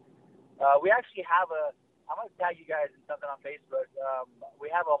 So like, we actually have I'm going to tag you guys in something on Facebook.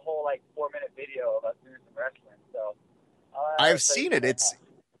 We have a whole like 4-minute video of us doing some wrestling. So I've seen it.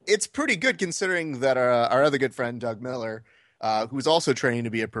 It's pretty good considering that our other good friend, Doug Miller, who's also training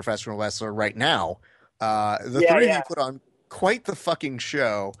to be a professional wrestler right now, three of you put on quite the fucking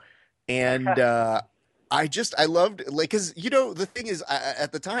show. And I loved, like, because, the thing is,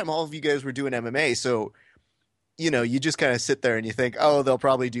 at the time, all of you guys were doing MMA. So, you just kind of sit there and you think, oh, they'll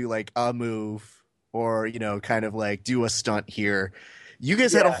probably do like a move or, kind of like do a stunt here. You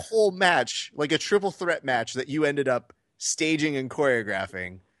guys had a whole match, like a triple threat match that you ended up staging and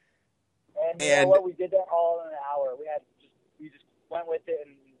choreographing. And you know what? We did that all in an hour. We just went with it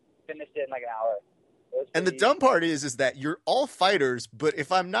and finished it in like an hour. And the dumb part is that you're all fighters, but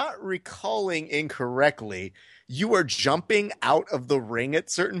if I'm not recalling incorrectly, you are jumping out of the ring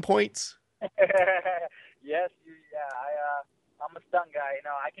at certain points. Yes, I'm a stunt guy.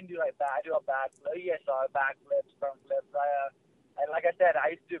 I can do like that. I do a backflip. You guys saw backflips, front flips. And like I said, I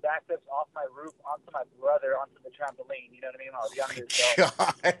used to do backflips off my roof onto my brother onto the trampoline. You know what I mean? When I was younger. So.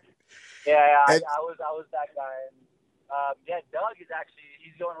 God. Yeah, I was that guy. And Doug is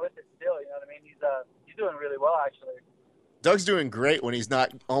he's going with it still. You know what I mean? He's doing really well actually. Doug's doing great when he's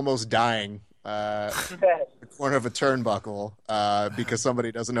not almost dying the corner of a turnbuckle because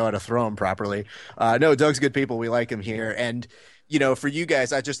somebody doesn't know how to throw him properly. No, Doug's good people. We like him here. And, for you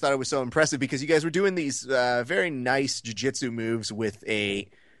guys, I just thought it was so impressive because you guys were doing these very nice jiu-jitsu moves with a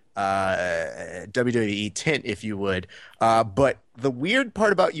WWE tint, if you would. But the weird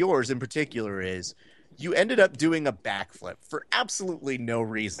part about yours in particular is you ended up doing a backflip for absolutely no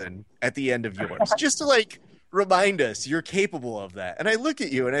reason at the end of yours. Just to, like, remind us you're capable of that. And I looked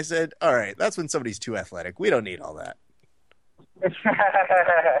at you and I said, all right, that's when somebody's too athletic. We don't need all that.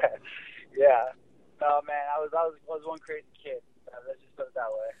 Yeah. No, man, I was one crazy kid. Let's just put it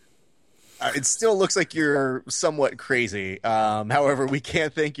that way. It still looks like you're somewhat crazy. However, we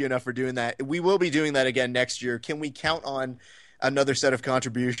can't thank you enough for doing that. We will be doing that again next year. Can we count on another set of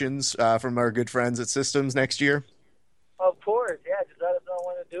contributions from our good friends at Systems next year? Of course, yeah. Just let us know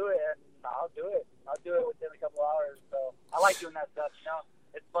when to do it, and I'll do it. I'll do it within a couple hours. So I like doing that stuff.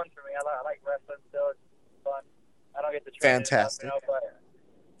 It's fun for me. I like wrestling still. It's fun. I don't get to train fantastic. Enough, but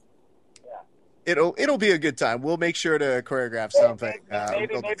yeah. It'll be a good time. We'll make sure to choreograph something.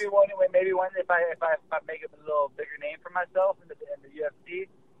 Maybe one if I make a little bigger name for myself in the UFC,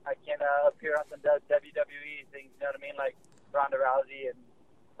 I can appear on some WWE things. You know what I mean, like Ronda Rousey and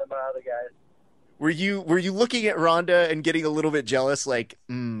some other guys. Were you looking at Ronda and getting a little bit jealous? Like,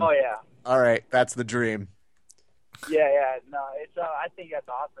 oh yeah. All right, that's the dream. Yeah. No, it's I think that's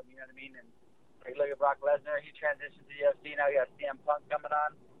awesome. You know what I mean? And like, look at Brock Lesnar. He transitioned to UFC. Now you got CM Punk coming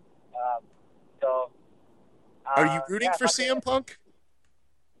on. Are you rooting for CM Punk?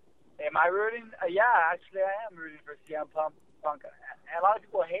 Am I rooting? Yeah, actually, I am rooting for CM Punk. And a lot of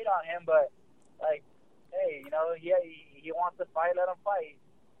people hate on him, but like, hey, he wants to fight. Let him fight.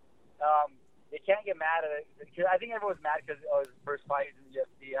 They can't get mad at it. Because I think everyone's mad because it was his first fight in the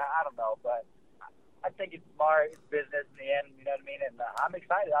UFC. I don't know, but I think it's smart. It's business in the end. You know what I mean? And I'm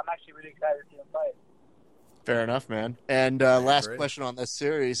excited. I'm actually really excited to see him fight. Fair enough, man. And last question on this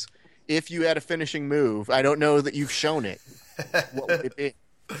series. If you had a finishing move, I don't know that you've shown it, what would it be?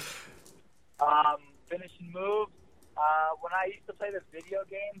 Finishing move? When I used to play the video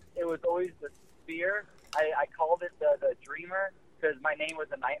games, it was always the spear. I called it the Dreamer because my name was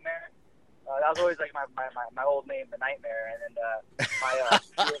the Nightmare. That was always like my old name, the Nightmare, and then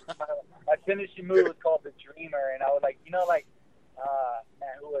my finishing move was called the Dreamer, and I was like,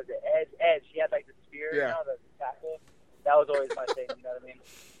 man,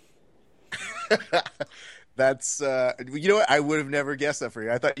 That's you know what? I would have never guessed that for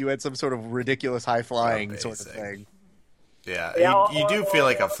you. I thought you had some sort of ridiculous high flying sort of Amazing. thing. Yeah, Yeah, you do feel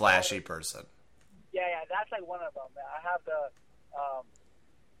like a or- flashy person. Yeah, that's like one of them. I have the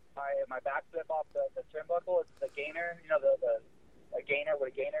my backflip off the turnbuckle. It's the gainer. You know the gainer. What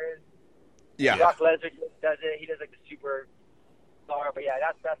a gainer is. Yeah. Brock Lesnar does it. He does like the super star. But yeah,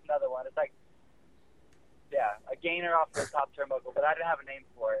 that's another one. It's like a gainer off the top turnbuckle. But I didn't have a name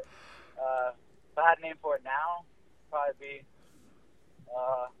for it. If I had a name for it now, it'd probably be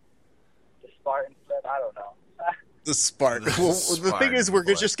the Spartan flip. I don't know. The Spartan. The Well, the Spartan thing is, we're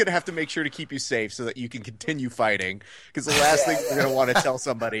flip. just going to have to make sure to keep you safe so that you can continue fighting. Because the last thing we're going to want to tell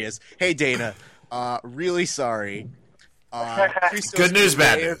somebody is, "Hey, Dana, really sorry. Christos Good news,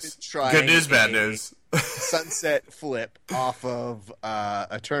 bad may have news. been trying Good news, bad a news. sunset flip off of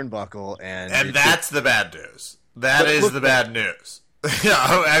a turnbuckle, and And that's the bad news. That But it is looked the bad news. Yeah,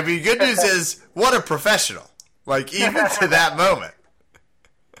 I mean, good news is, what a professional. Like, even to that moment.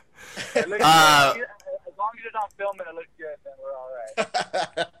 It looks good. As long as it's on film and it looks good, then we're all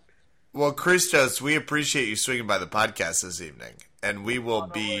right. Well, Christos, we appreciate you swinging by the podcast this evening. And we will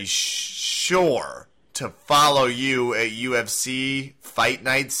be sure to follow you at UFC Fight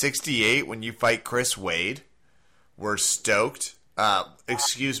Night 68 when you fight Chris Wade. We're stoked.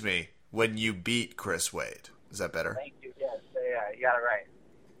 Excuse me, when you beat Chris Wade. Is that better? Thank you. Yes, yeah, you got it right.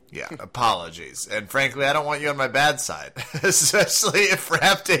 Yeah, apologies. And frankly, I don't want you on my bad side, especially if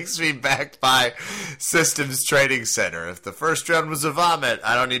Rap takes me back by Systems Trading Center. If the first round was a vomit,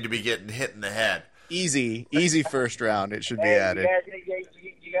 I don't need to be getting hit in the head. easy first round. It should be Hey, added.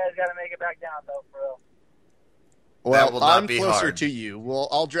 you guys got to make it back down, though, for real. Well, will not I'm be closer hard. to you.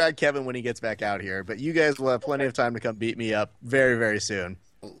 I'll drag Kevin when he gets back out here, but you guys will have plenty of time to come beat me up very, very soon.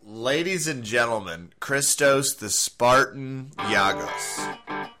 Ladies and gentlemen, Christos the Spartan Yagos.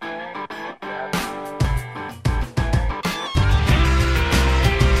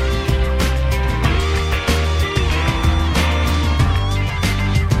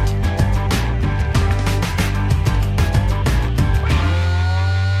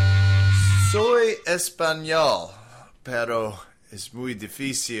 Soy español, pero es muy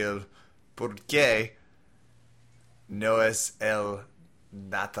difícil porque no es el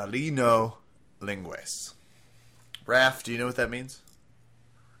natalino lingües. Raph, do you know what that means?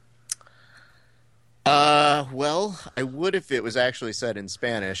 Well, I would if it was actually said in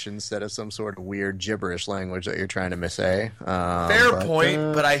Spanish instead of some sort of weird gibberish language that you're trying to say. Fair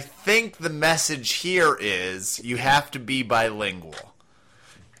point, but I think the message here is you have to be bilingual.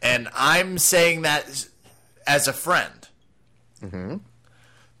 And I'm saying that as a friend. Mm-hmm.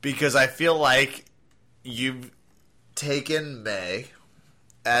 Because I feel like you've taken May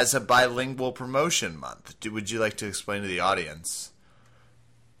as a bilingual promotion month. Would you like to explain to the audience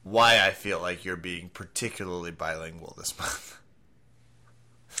why I feel like you're being particularly bilingual this month?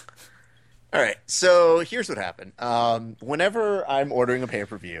 All right, so here's what happened. Whenever I'm ordering a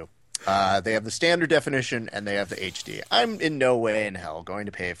pay-per-view, they have the standard definition and they have the HD. I'm in no way in hell going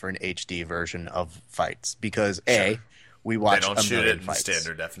to pay for an HD version of fights because A, we watch They don't a shoot million it in fights.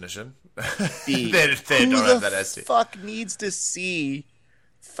 standard definition. B, they who don't the have that SD. fuck needs to see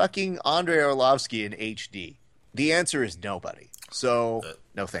fucking Andrei Arlovsky in HD? The answer is nobody. So,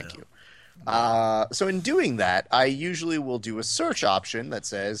 no thank you. So in doing that, I usually will do a search option that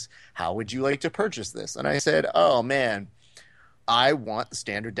says, how would you like to purchase this? And I said, oh man, I want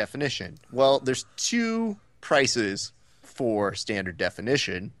standard definition. Well, there's two prices for standard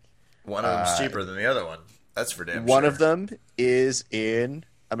definition. One of them's cheaper than the other one. That's for damn One sure. of them is in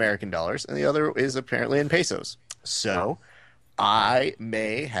American dollars, and the other is apparently in pesos. So I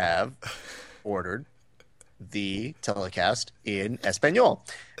may have ordered the telecast in Espanol.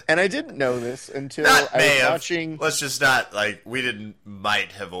 And I didn't know this until Not I may was have. watching... Let's just not, like, we didn't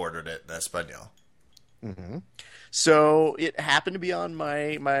might have ordered it in Espanol. So it happened to be on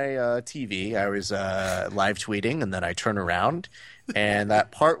my TV. I was live tweeting, and then I turn around, and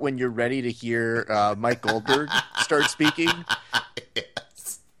that part when you're ready to hear Mike Goldberg start speaking,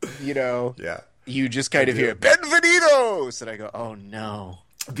 you know, Yeah. you just kind of hear "Benvenidos," and I go, "Oh no!"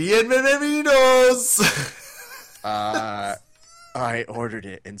 Bienvenidos! I ordered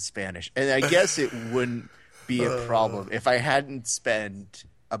it in Spanish, and I guess it wouldn't be a problem if I hadn't spent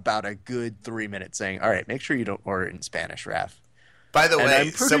about a good 3 minutes saying, "All right, make sure you don't order it in Spanish, Raph." By the And way,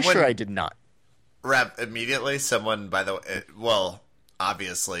 I'm pretty sure I did not. Rap immediately. Someone, by the way, well,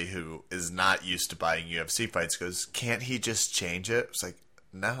 obviously, who is not used to buying UFC fights, goes, "Can't he just change it?" It's like,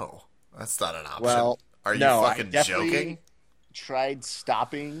 no, that's not an option. Well, are you no, I fucking definitely joking? tried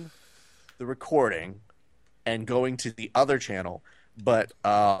stopping the recording and going to the other channel, but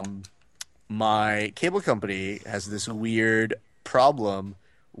my cable company has this weird problem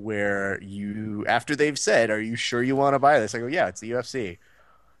where after they've said, "Are you sure you want to buy this?" I go, "Yeah, it's the UFC."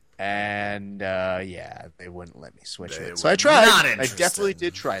 And they wouldn't let me switch it. So I tried. I definitely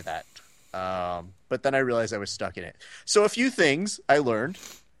did try that. But then I realized I was stuck in it. So a few things I learned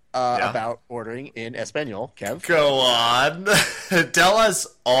about ordering in Espanol, Kev. Go on. Tell us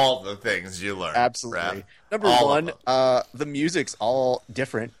all the things you learned. Absolutely. Number one, the music's all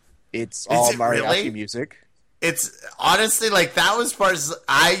different. It's all mariachi really? music. It's honestly like that was part of,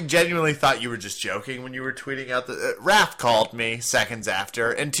 I genuinely thought you were just joking when you were tweeting out the Raph called me seconds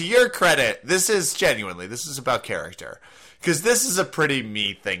after, and to your credit, this is about character, because this is a pretty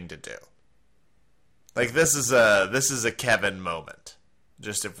me thing to do. Like this is a Kevin moment,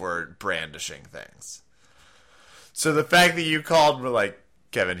 just if we're brandishing things. So the fact that you called and were like,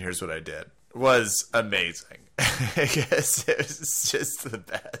 "Kevin, here's what I did," was amazing. I guess it was just the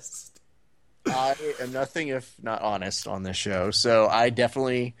best. I am nothing if not honest on this show, so I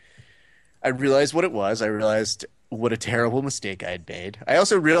realized what it was. I realized what a terrible mistake I had made. I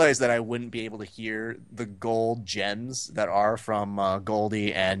also realized that I wouldn't be able to hear the gold gems that are from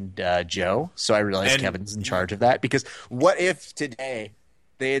Goldie and Joe, so I realized Kevin's in charge of that, because what if today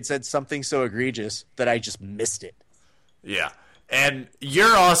they had said something so egregious that I just missed it? Yeah. And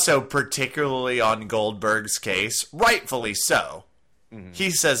you're also particularly on Goldberg's case, rightfully so. Mm-hmm. He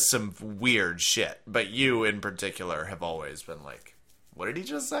says some weird shit, but you in particular have always been like, what did he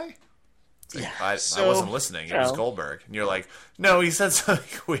just say? Like, I wasn't listening. It was Goldberg. And you're like, no, he said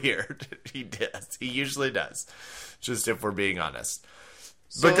something weird. He does. He usually does. Just if we're being honest.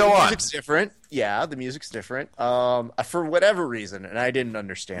 So but go on. The music's different. Yeah, the music's different. For whatever reason, and I didn't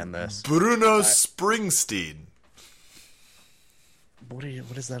understand this. Bruno Springsteen. What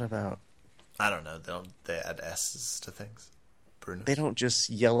is that about? I don't know. They add S's to things. Bruno. They don't just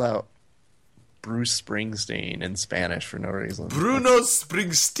yell out Bruce Springsteen in Spanish for no reason. Bruno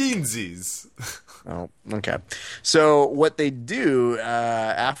Springsteensies. Oh, okay. So what they do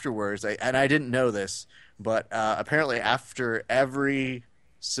afterwards, and I didn't know this, but apparently after every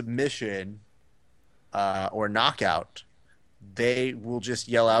submission or knockout, they will just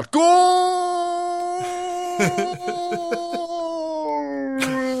yell out, "Goal!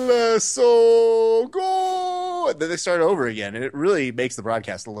 So goal!" And then they start over again, and it really makes the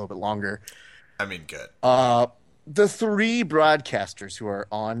broadcast a little bit longer. I mean, good. The three broadcasters who are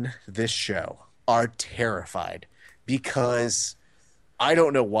on this show are terrified because I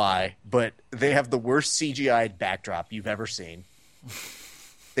don't know why, but they have the worst CGI backdrop you've ever seen.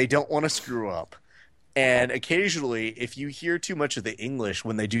 They don't want to screw up. And occasionally, if you hear too much of the English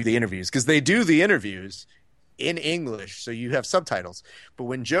when they do the interviews, because they do the interviews in English, so you have subtitles. But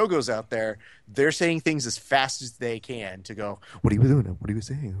when Joe goes out there, they're saying things as fast as they can to go, "What are you doing? What are you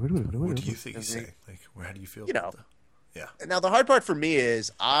saying? What do you think he's saying? Like, how do you feel? Yeah. Now, the hard part for me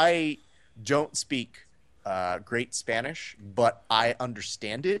is I don't speak great Spanish, but I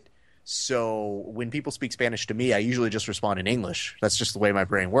understand it. So when people speak Spanish to me, I usually just respond in English. That's just the way my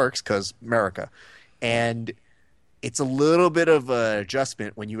brain works, because America. And it's a little bit of an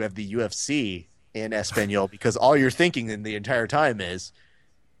adjustment when you have the UFC in Espanol, because all you're thinking in the entire time is,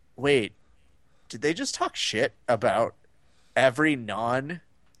 wait, did they just talk shit about every non-brown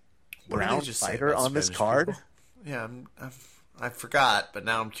fighter on this card? People? Yeah, I forgot, but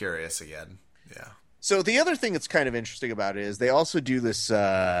now I'm curious again. Yeah. So the other thing that's kind of interesting about it is they also do this,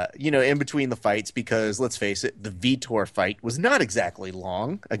 in between the fights, because let's face it, the Vitor fight was not exactly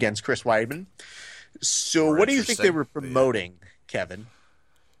long against Chris Weidman. So what do you think they were promoting, Kevin?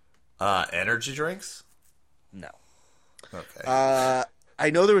 Energy drinks? No. Okay. I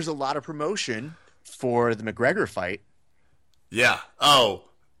know there was a lot of promotion for the McGregor fight. Yeah. Oh.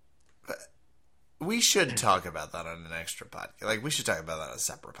 We should talk about that on an extra podcast. Like, we should talk about that on a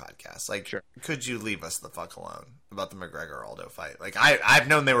separate podcast. Like, sure. Could you leave us the fuck alone about the McGregor-Aldo fight? Like, I've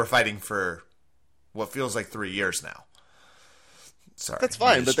known they were fighting for what feels like 3 years now. Sorry. That's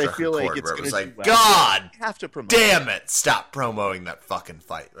fine, but they feel like it's going to like, well. God have to promote damn it, stop promoting that fucking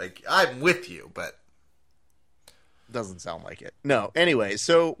fight. Like, I'm with you, but doesn't sound like it. No. Anyway,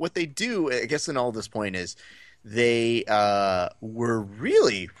 so what they do, I guess in all this point, is they were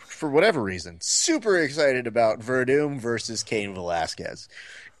really, for whatever reason, super excited about Verdum versus Cain Velasquez.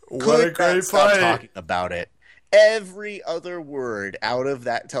 What a great fight. Talking about it. Every other word out of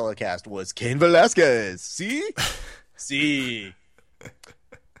that telecast was Cain Velasquez. See? See.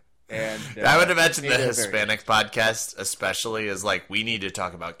 And I would imagine the Hispanic podcast especially is like, we need to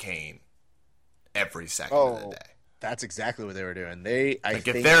talk about Cain every second of the day. That's exactly what they were doing.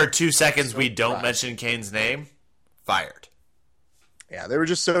 If there are 2 seconds we don't mention Cain's name, fired. Yeah, they were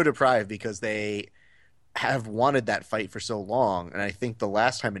just so deprived because they have wanted that fight for so long. And I think the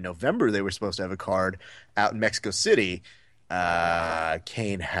last time in November they were supposed to have a card out in Mexico City,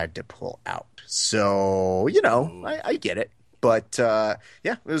 Kane had to pull out. So, I get it. But yeah,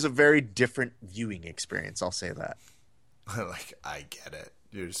 it was a very different viewing experience. I'll say that. Like, I get it.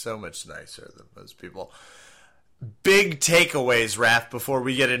 You're so much nicer than most people. Big takeaways, Raph, before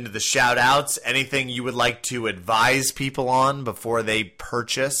we get into the shout outs. Anything you would like to advise people on before they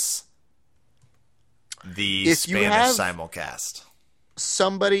purchase the If you Spanish have simulcast?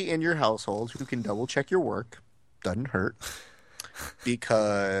 somebody in your household who can double check your work, doesn't hurt,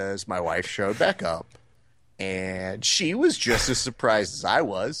 because my wife showed back up and she was just as surprised as I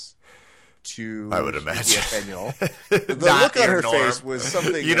was to I would imagine. Espanol. The look on her face was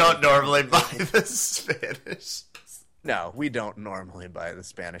something you don't normally buy the Spanish. No, we don't normally buy the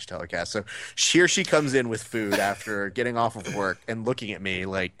Spanish telecast. So here she comes in with food after getting off of work and looking at me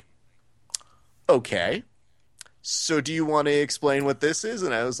like, okay, so do you want to explain what this is?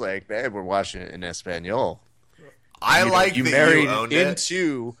 And I was like, babe, we're watching it in Espanol. I like you that married you owned it.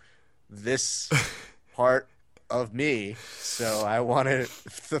 into this part of me, so I wanted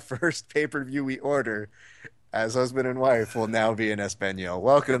the first pay-per-view we order as husband and wife will now be in Espanol.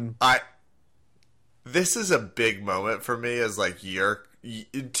 Welcome. This is a big moment for me as like your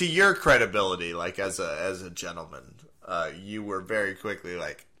credibility, like as a gentleman. You were very quickly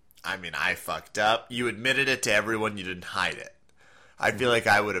like, I mean, I fucked up. You admitted it to everyone. You didn't hide it. I feel like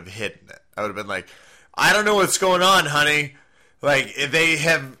I would have hidden it. I would have been like, I don't know what's going on, honey. Like,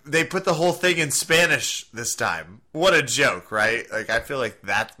 they put the whole thing in Spanish this time. What a joke, right? Like, I feel like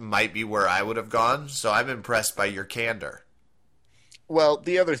that might be where I would have gone. So I'm impressed by your candor. Well,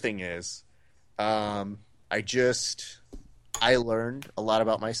 the other thing is, I learned a lot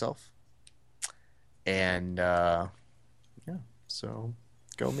about myself. And, so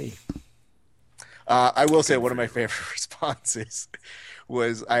go me. I will say one of my favorite responses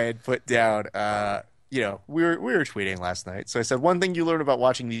was I had put down, we were tweeting last night. So I said, one thing you learn about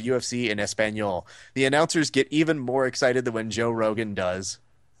watching the UFC in Espanol, the announcers get even more excited than when Joe Rogan does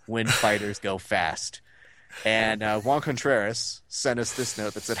when fighters go fast. And Juan Contreras sent us this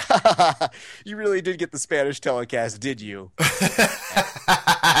note that said, ha, ha, ha, you really did get the Spanish telecast, did you? It's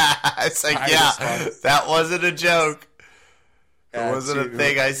like, that wasn't a joke. It wasn't a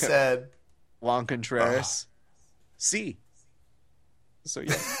thing I said. Juan Contreras. See. So,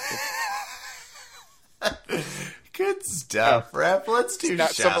 yeah. Good stuff, Rep. Let's do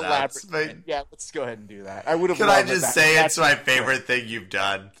shout-outs. Yeah, let's go ahead and do that. I would have. Can I just say it's my favorite thing you've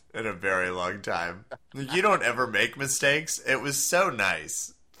done in a very long time? You don't ever make mistakes. It was so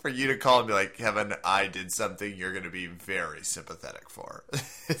nice for you to call and be like, Kevin, I did something you're going to be very sympathetic for.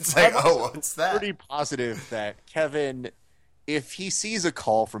 It's like, what's that? Pretty positive that Kevin, if he sees a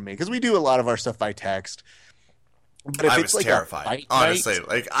call from me, because we do a lot of our stuff by text. But if I it's was like terrified. Honestly,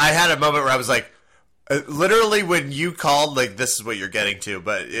 like I had a moment where I was like, literally when you called, like this is what you're getting to.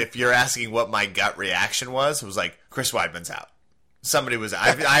 But if you're asking what my gut reaction was, it was like Chris Weidman's out. Somebody was.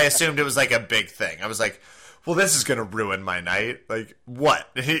 I assumed it was like a big thing. I was like, well, this is gonna ruin my night. Like what?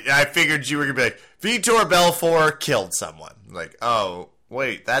 I figured you were gonna be like Vitor Belfort killed someone. Like, oh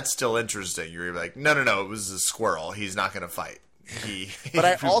wait, that's still interesting. You're like, no, it was a squirrel. He's not gonna fight. But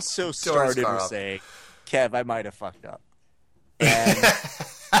I also started with saying, Kev, I might have fucked up. And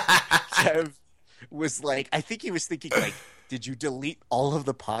Kev was like, I think he was thinking, like, did you delete all of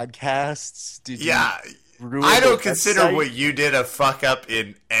the podcasts? Did you ruin I don't the consider website? what you did a fuck up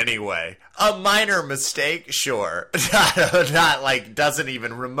in any way. A minor mistake, sure. Not like, doesn't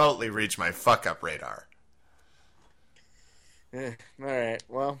even remotely reach my fuck up radar. All right,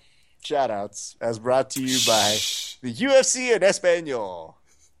 well, shout outs as brought to you by the UFC in Espanol.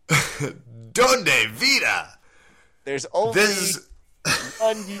 Donde vida? There's only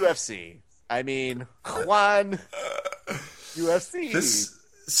one UFC. I mean, Juan UFC. This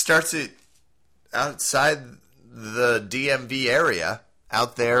starts it outside the DMV area,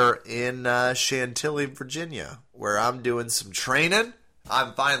 out there in Chantilly, Virginia, where I'm doing some training.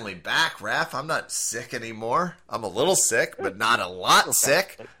 I'm finally back, Raph. I'm not sick anymore. I'm a little sick, but not a lot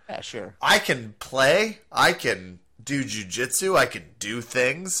sick. Yeah, sure. I can play. I can do jiu-jitsu. I can do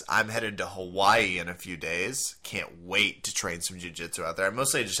things. I'm headed to Hawaii in a few days. Can't wait to train some jiu-jitsu out there. I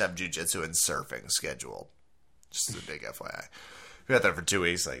mostly just have jiu-jitsu and surfing scheduled. Just a big FYI. Been out there for 2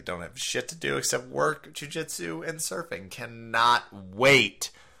 weeks. Like, don't have shit to do except work, jiu-jitsu, and surfing. Cannot wait.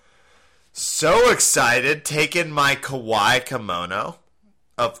 So excited. Taking my kawaii kimono.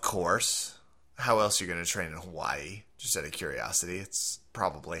 Of course. How else are you going to train in Hawaii? Just out of curiosity. It's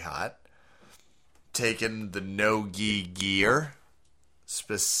probably hot. Taking the no-gi gear.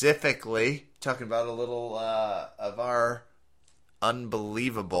 Specifically, talking about a little of our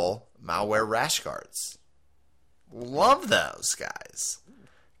unbelievable malware rash guards. Love those guys.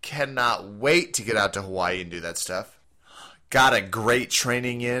 Cannot wait to get out to Hawaii and do that stuff. Got a great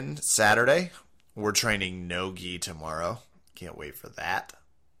training in Saturday. We're training no-gi tomorrow. Can't wait for that,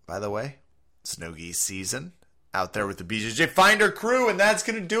 by the way. It's no-gi season out there with the BJJ Finder crew, and that's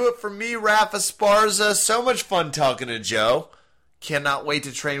going to do it for me, Raph Esparza. So much fun talking to Joe. Cannot wait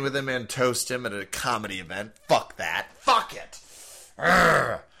to train with him and toast him at a comedy event. Fuck that. Fuck it.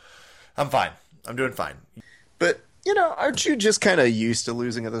 Urgh. I'm fine. I'm doing fine. But, you know, aren't you just kind of used to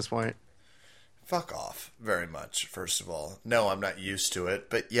losing at this point? Fuck off. Very much, first of all. No, I'm not used to it,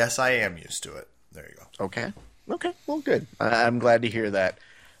 but yes, I am used to it. There you go. Okay. Well, good. I'm glad to hear that.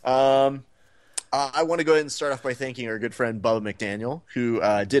 I want to go ahead and start off by thanking our good friend Bubba McDaniel, who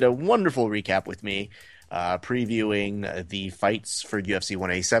did a wonderful recap with me, previewing the fights for UFC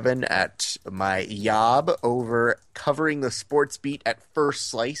 187 at my job over covering the sports beat at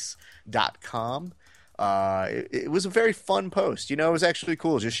firstslice.com. It was a very fun post. You know, it was actually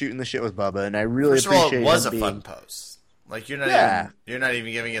cool just shooting the shit with Bubba, and I really appreciate it. It was a fun post. Like, you're not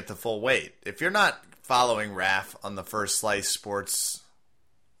even giving it the full weight. If you're not following Raph on the First Slice Sports,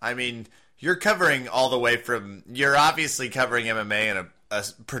 I mean, you're covering all the way from, you're obviously covering MMA in a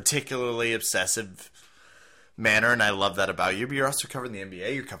particularly obsessive manner, and I love that about you, but you're also covering the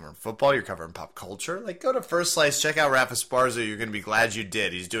NBA, you're covering football, you're covering pop culture. Like, go to First Slice, check out Raph Esparza, you're going to be glad you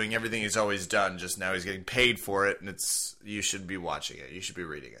did. He's doing everything he's always done, just now he's getting paid for it, and you should be watching it. You should be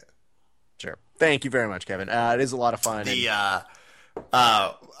reading it. Sure. Thank you very much, Kevin. It is a lot of fun. You know what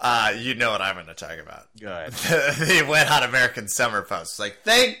I'm going to talk about. Good. They went on American Summer Post. It's like,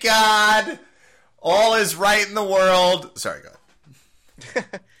 thank God, all is right in the world. Sorry, go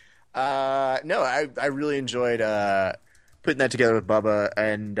ahead. No, I really enjoyed putting that together with Bubba,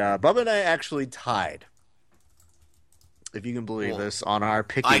 and Bubba and I actually tied, if you can believe this, on our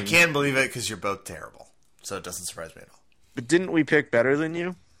picking. I can't believe it because you're both terrible, so it doesn't surprise me at all. But didn't we pick better than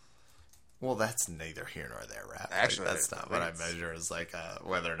you? Well, that's neither here nor there, Raph. Actually, that's not what I measure as like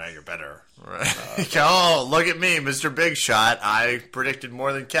whether or not you're better. Right? Oh, look at me, Mr. Big Shot. I predicted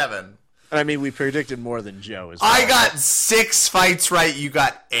more than Kevin. I mean, we predicted more than Joe as well. I got 6 fights right. You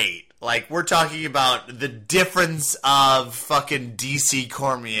got 8. Like, we're talking about the difference of fucking DC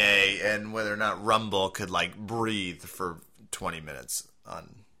Cormier and whether or not Rumble could, like, breathe for 20 minutes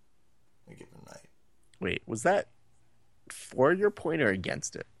on a given night. Wait, was that for your point or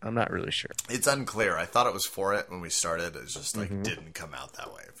against it? I'm not really sure. It's unclear. I thought it was for it when we started. It just, like, didn't come out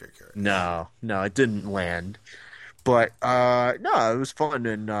that way, if you're curious. No, it didn't land. But, no, it was fun,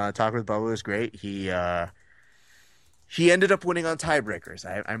 and talking with Bubba was great. He ended up winning on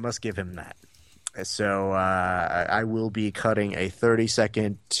tiebreakers. I must give him that. So I will be cutting a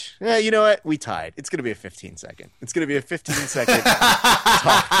 30-second... you know what? We tied. It's going to be a 15-second. It's going to be a 15-second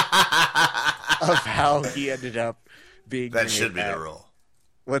talk of how he ended up being... That should be the rule.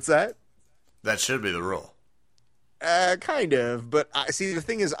 What's that? That should be the rule. Kind of. But, see, the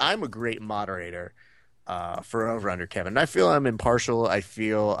thing is, I'm a great moderator. For Over Under Kevin. I feel I'm impartial. I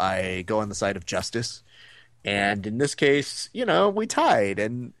feel I go on the side of justice. And in this case, you know, we tied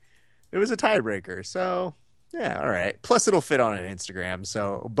and it was a tiebreaker. So, yeah, all right. Plus, it'll fit on an Instagram.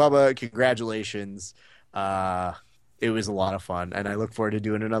 So, Bubba, congratulations. It was a lot of fun, and I look forward to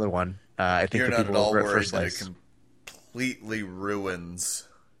doing another one. I think you're the not people at all over at worried First that it Slice. completely ruins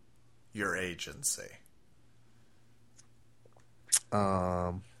your agency.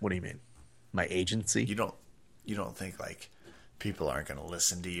 What do you mean? My agency? You don't think like people aren't going to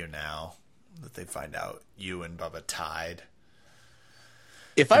listen to you now that they find out you and Bubba tied?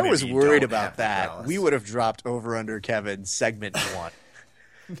 If I Maybe was you worried don't about have that, Dallas. we would have dropped Over Under Kevin segment 1.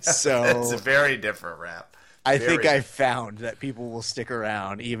 So It's a very different rap. I think I found that people will stick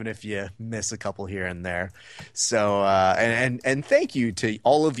around even if you miss a couple here and there. So and thank you to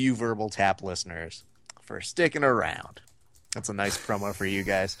all of you Verbal Tap listeners for sticking around. That's a nice promo for you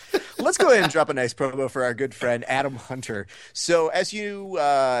guys. Let's go ahead and drop a nice promo for our good friend Adam Hunter. So as you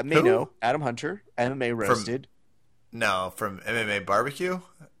may know, Adam Hunter, MMA Roasted. From MMA Barbecue?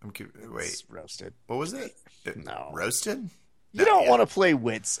 Wait. It's Roasted. What was it? No. Roasted? You don't want to play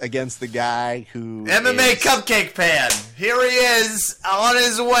wits against the guy who MMA is... Cupcake Pan. Here he is on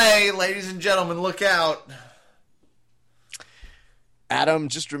his way. Ladies and gentlemen, look out. Adam,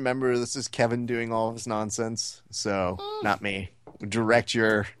 just remember this is Kevin doing all of his nonsense, so not me. Direct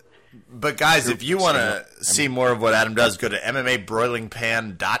your... But guys, if you want to see more of what Adam does, go to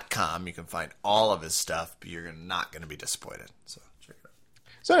MMABroilingPan.com. You can find all of his stuff, but you're not going to be disappointed. So check it out.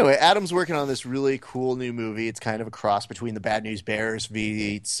 So anyway, Adam's working on this really cool new movie. It's kind of a cross between the Bad News Bears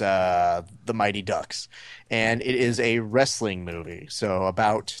meets the Mighty Ducks, and it is a wrestling movie. So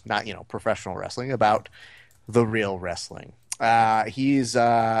about not professional wrestling, about the real wrestling. He's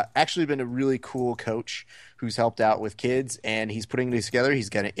actually been a really cool coach who's helped out with kids, and he's putting this together. He's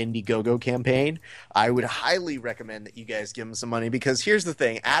got an Indiegogo campaign. I would highly recommend that you guys give him some money, because here's the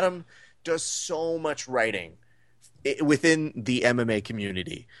thing: Adam does so much writing within the MMA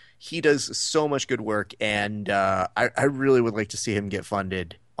community. He does so much good work, and I really would like to see him get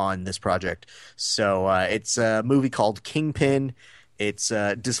funded on this project. So it's a movie called Kingpin. It's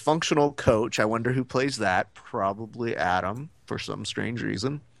a dysfunctional coach. I wonder who plays that. Probably Adam, for some strange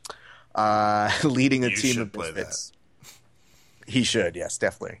reason. Leading a team of misfits. He should, yes,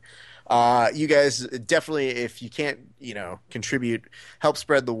 definitely. You guys definitely, if you can't, contribute, help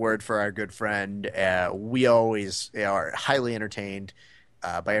spread the word for our good friend. We always are highly entertained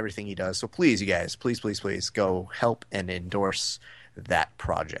by everything he does. So please, you guys, please go help and endorse that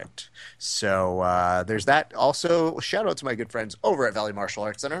project. So there's that. Also, shout out to my good friends over at Valley Martial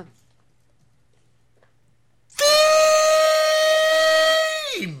Arts Center.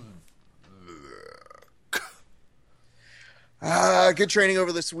 Good training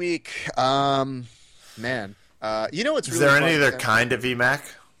over this week. Man. What's really Is there any fun? other kind of VMAC?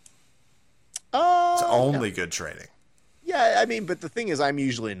 It's only good training. Yeah, I mean, but the thing is, I'm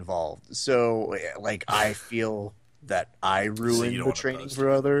usually involved. So, I feel that I ruin the training for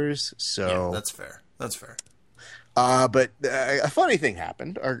others. So yeah, that's fair. But a funny thing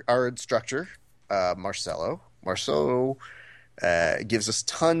happened. Our instructor, Marcelo, gives us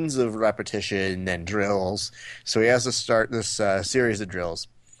tons of repetition and drills. So he has to start this series of drills.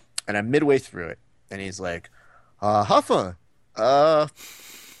 And I'm midway through it. And he's like, Huffa,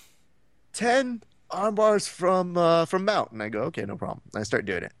 10 arm bars from mount. And I go, okay, no problem. And I start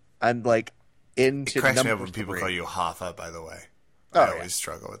doing it. I'm like into it cracks me up number when people 3. call you Hoffa, by the way. Oh, I always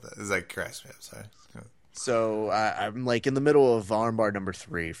struggle with it. It's like, cracks me up, sorry. So I'm like in the middle of arm bar number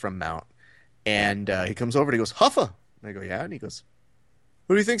 3 from mount. And he comes over and he goes, Huffa. And I go, yeah. And he goes,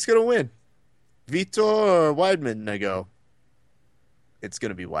 who do you think's going to win? Vitor or Weidman? And I go, it's going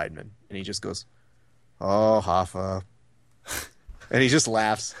to be Weidman. And he just goes, oh, Hoffa. And he just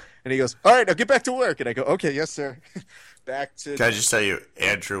laughs. And he goes, all right, now get back to work. And I go, okay, yes, sir. Back to... Can I just tell you,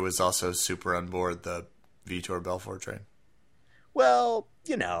 Andrew was also super on board the Vitor Belfort train? Well,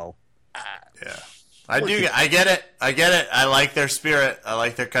 yeah. I get it. I like their spirit. I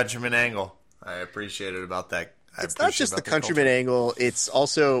like their countryman angle. I appreciate it about that. It's not just the countryman angle. It's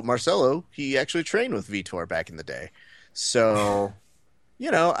also Marcelo. He actually trained with Vitor back in the day. So,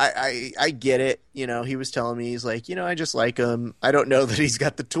 I get it. He was telling me, he's like, I just like him. I don't know that he's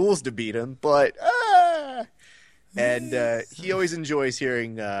got the tools to beat him, but, And he always enjoys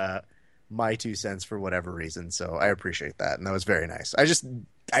hearing my 2 cents for whatever reason. So I appreciate that. And that was very nice.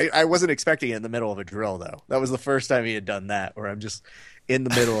 I wasn't expecting it in the middle of a drill, though. That was the first time he had done that, where I'm just in the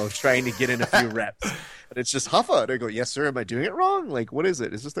middle of trying to get in a few reps. And it's just Huffa. And I go, yes, sir. Am I doing it wrong? Like, what is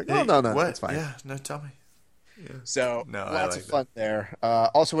it? It's just like, oh, no, what? It's fine. Yeah, no, tell me. Yeah. So lots like of fun there.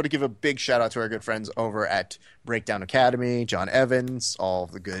 Also want to give a big shout out to our good friends over at Breakdown Academy, John Evans, all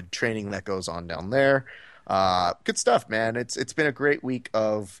of the good training that goes on down there. Good stuff, man. It's been a great week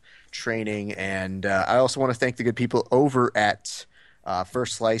of training, and I also want to thank the good people over at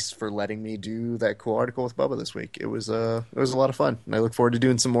First Slice for letting me do that cool article with Bubba this week. It was a lot of fun, and I look forward to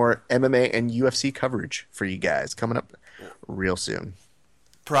doing some more MMA and UFC coverage for you guys coming up real soon.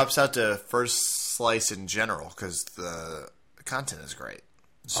 Props out to First Slice in general, because the content is great.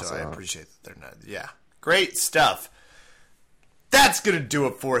 So awesome. I appreciate that they're not. Yeah, great stuff. That's going to do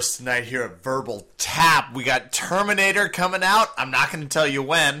it for us tonight here at Verbal Tap. We got Terminator coming out. I'm not going to tell you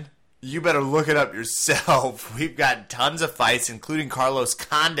when. You better look it up yourself. We've got tons of fights, including Carlos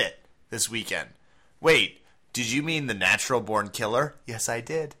Condit this weekend. Wait, did you mean the Natural Born Killer? Yes, I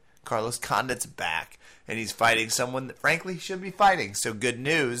did. Carlos Condit's back, and he's fighting someone that, frankly, should be fighting. So good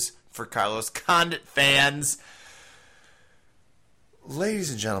news for Carlos Condit fans. Ladies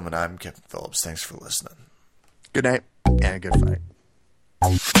and gentlemen, I'm Kevin Phillips. Thanks for listening. Good night, and a good fight.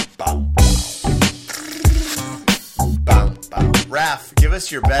 Bow, bow. Bow, bow. Raph, give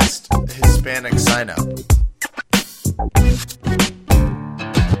us your best Hispanic sign-up.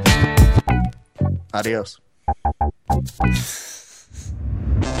 Adios.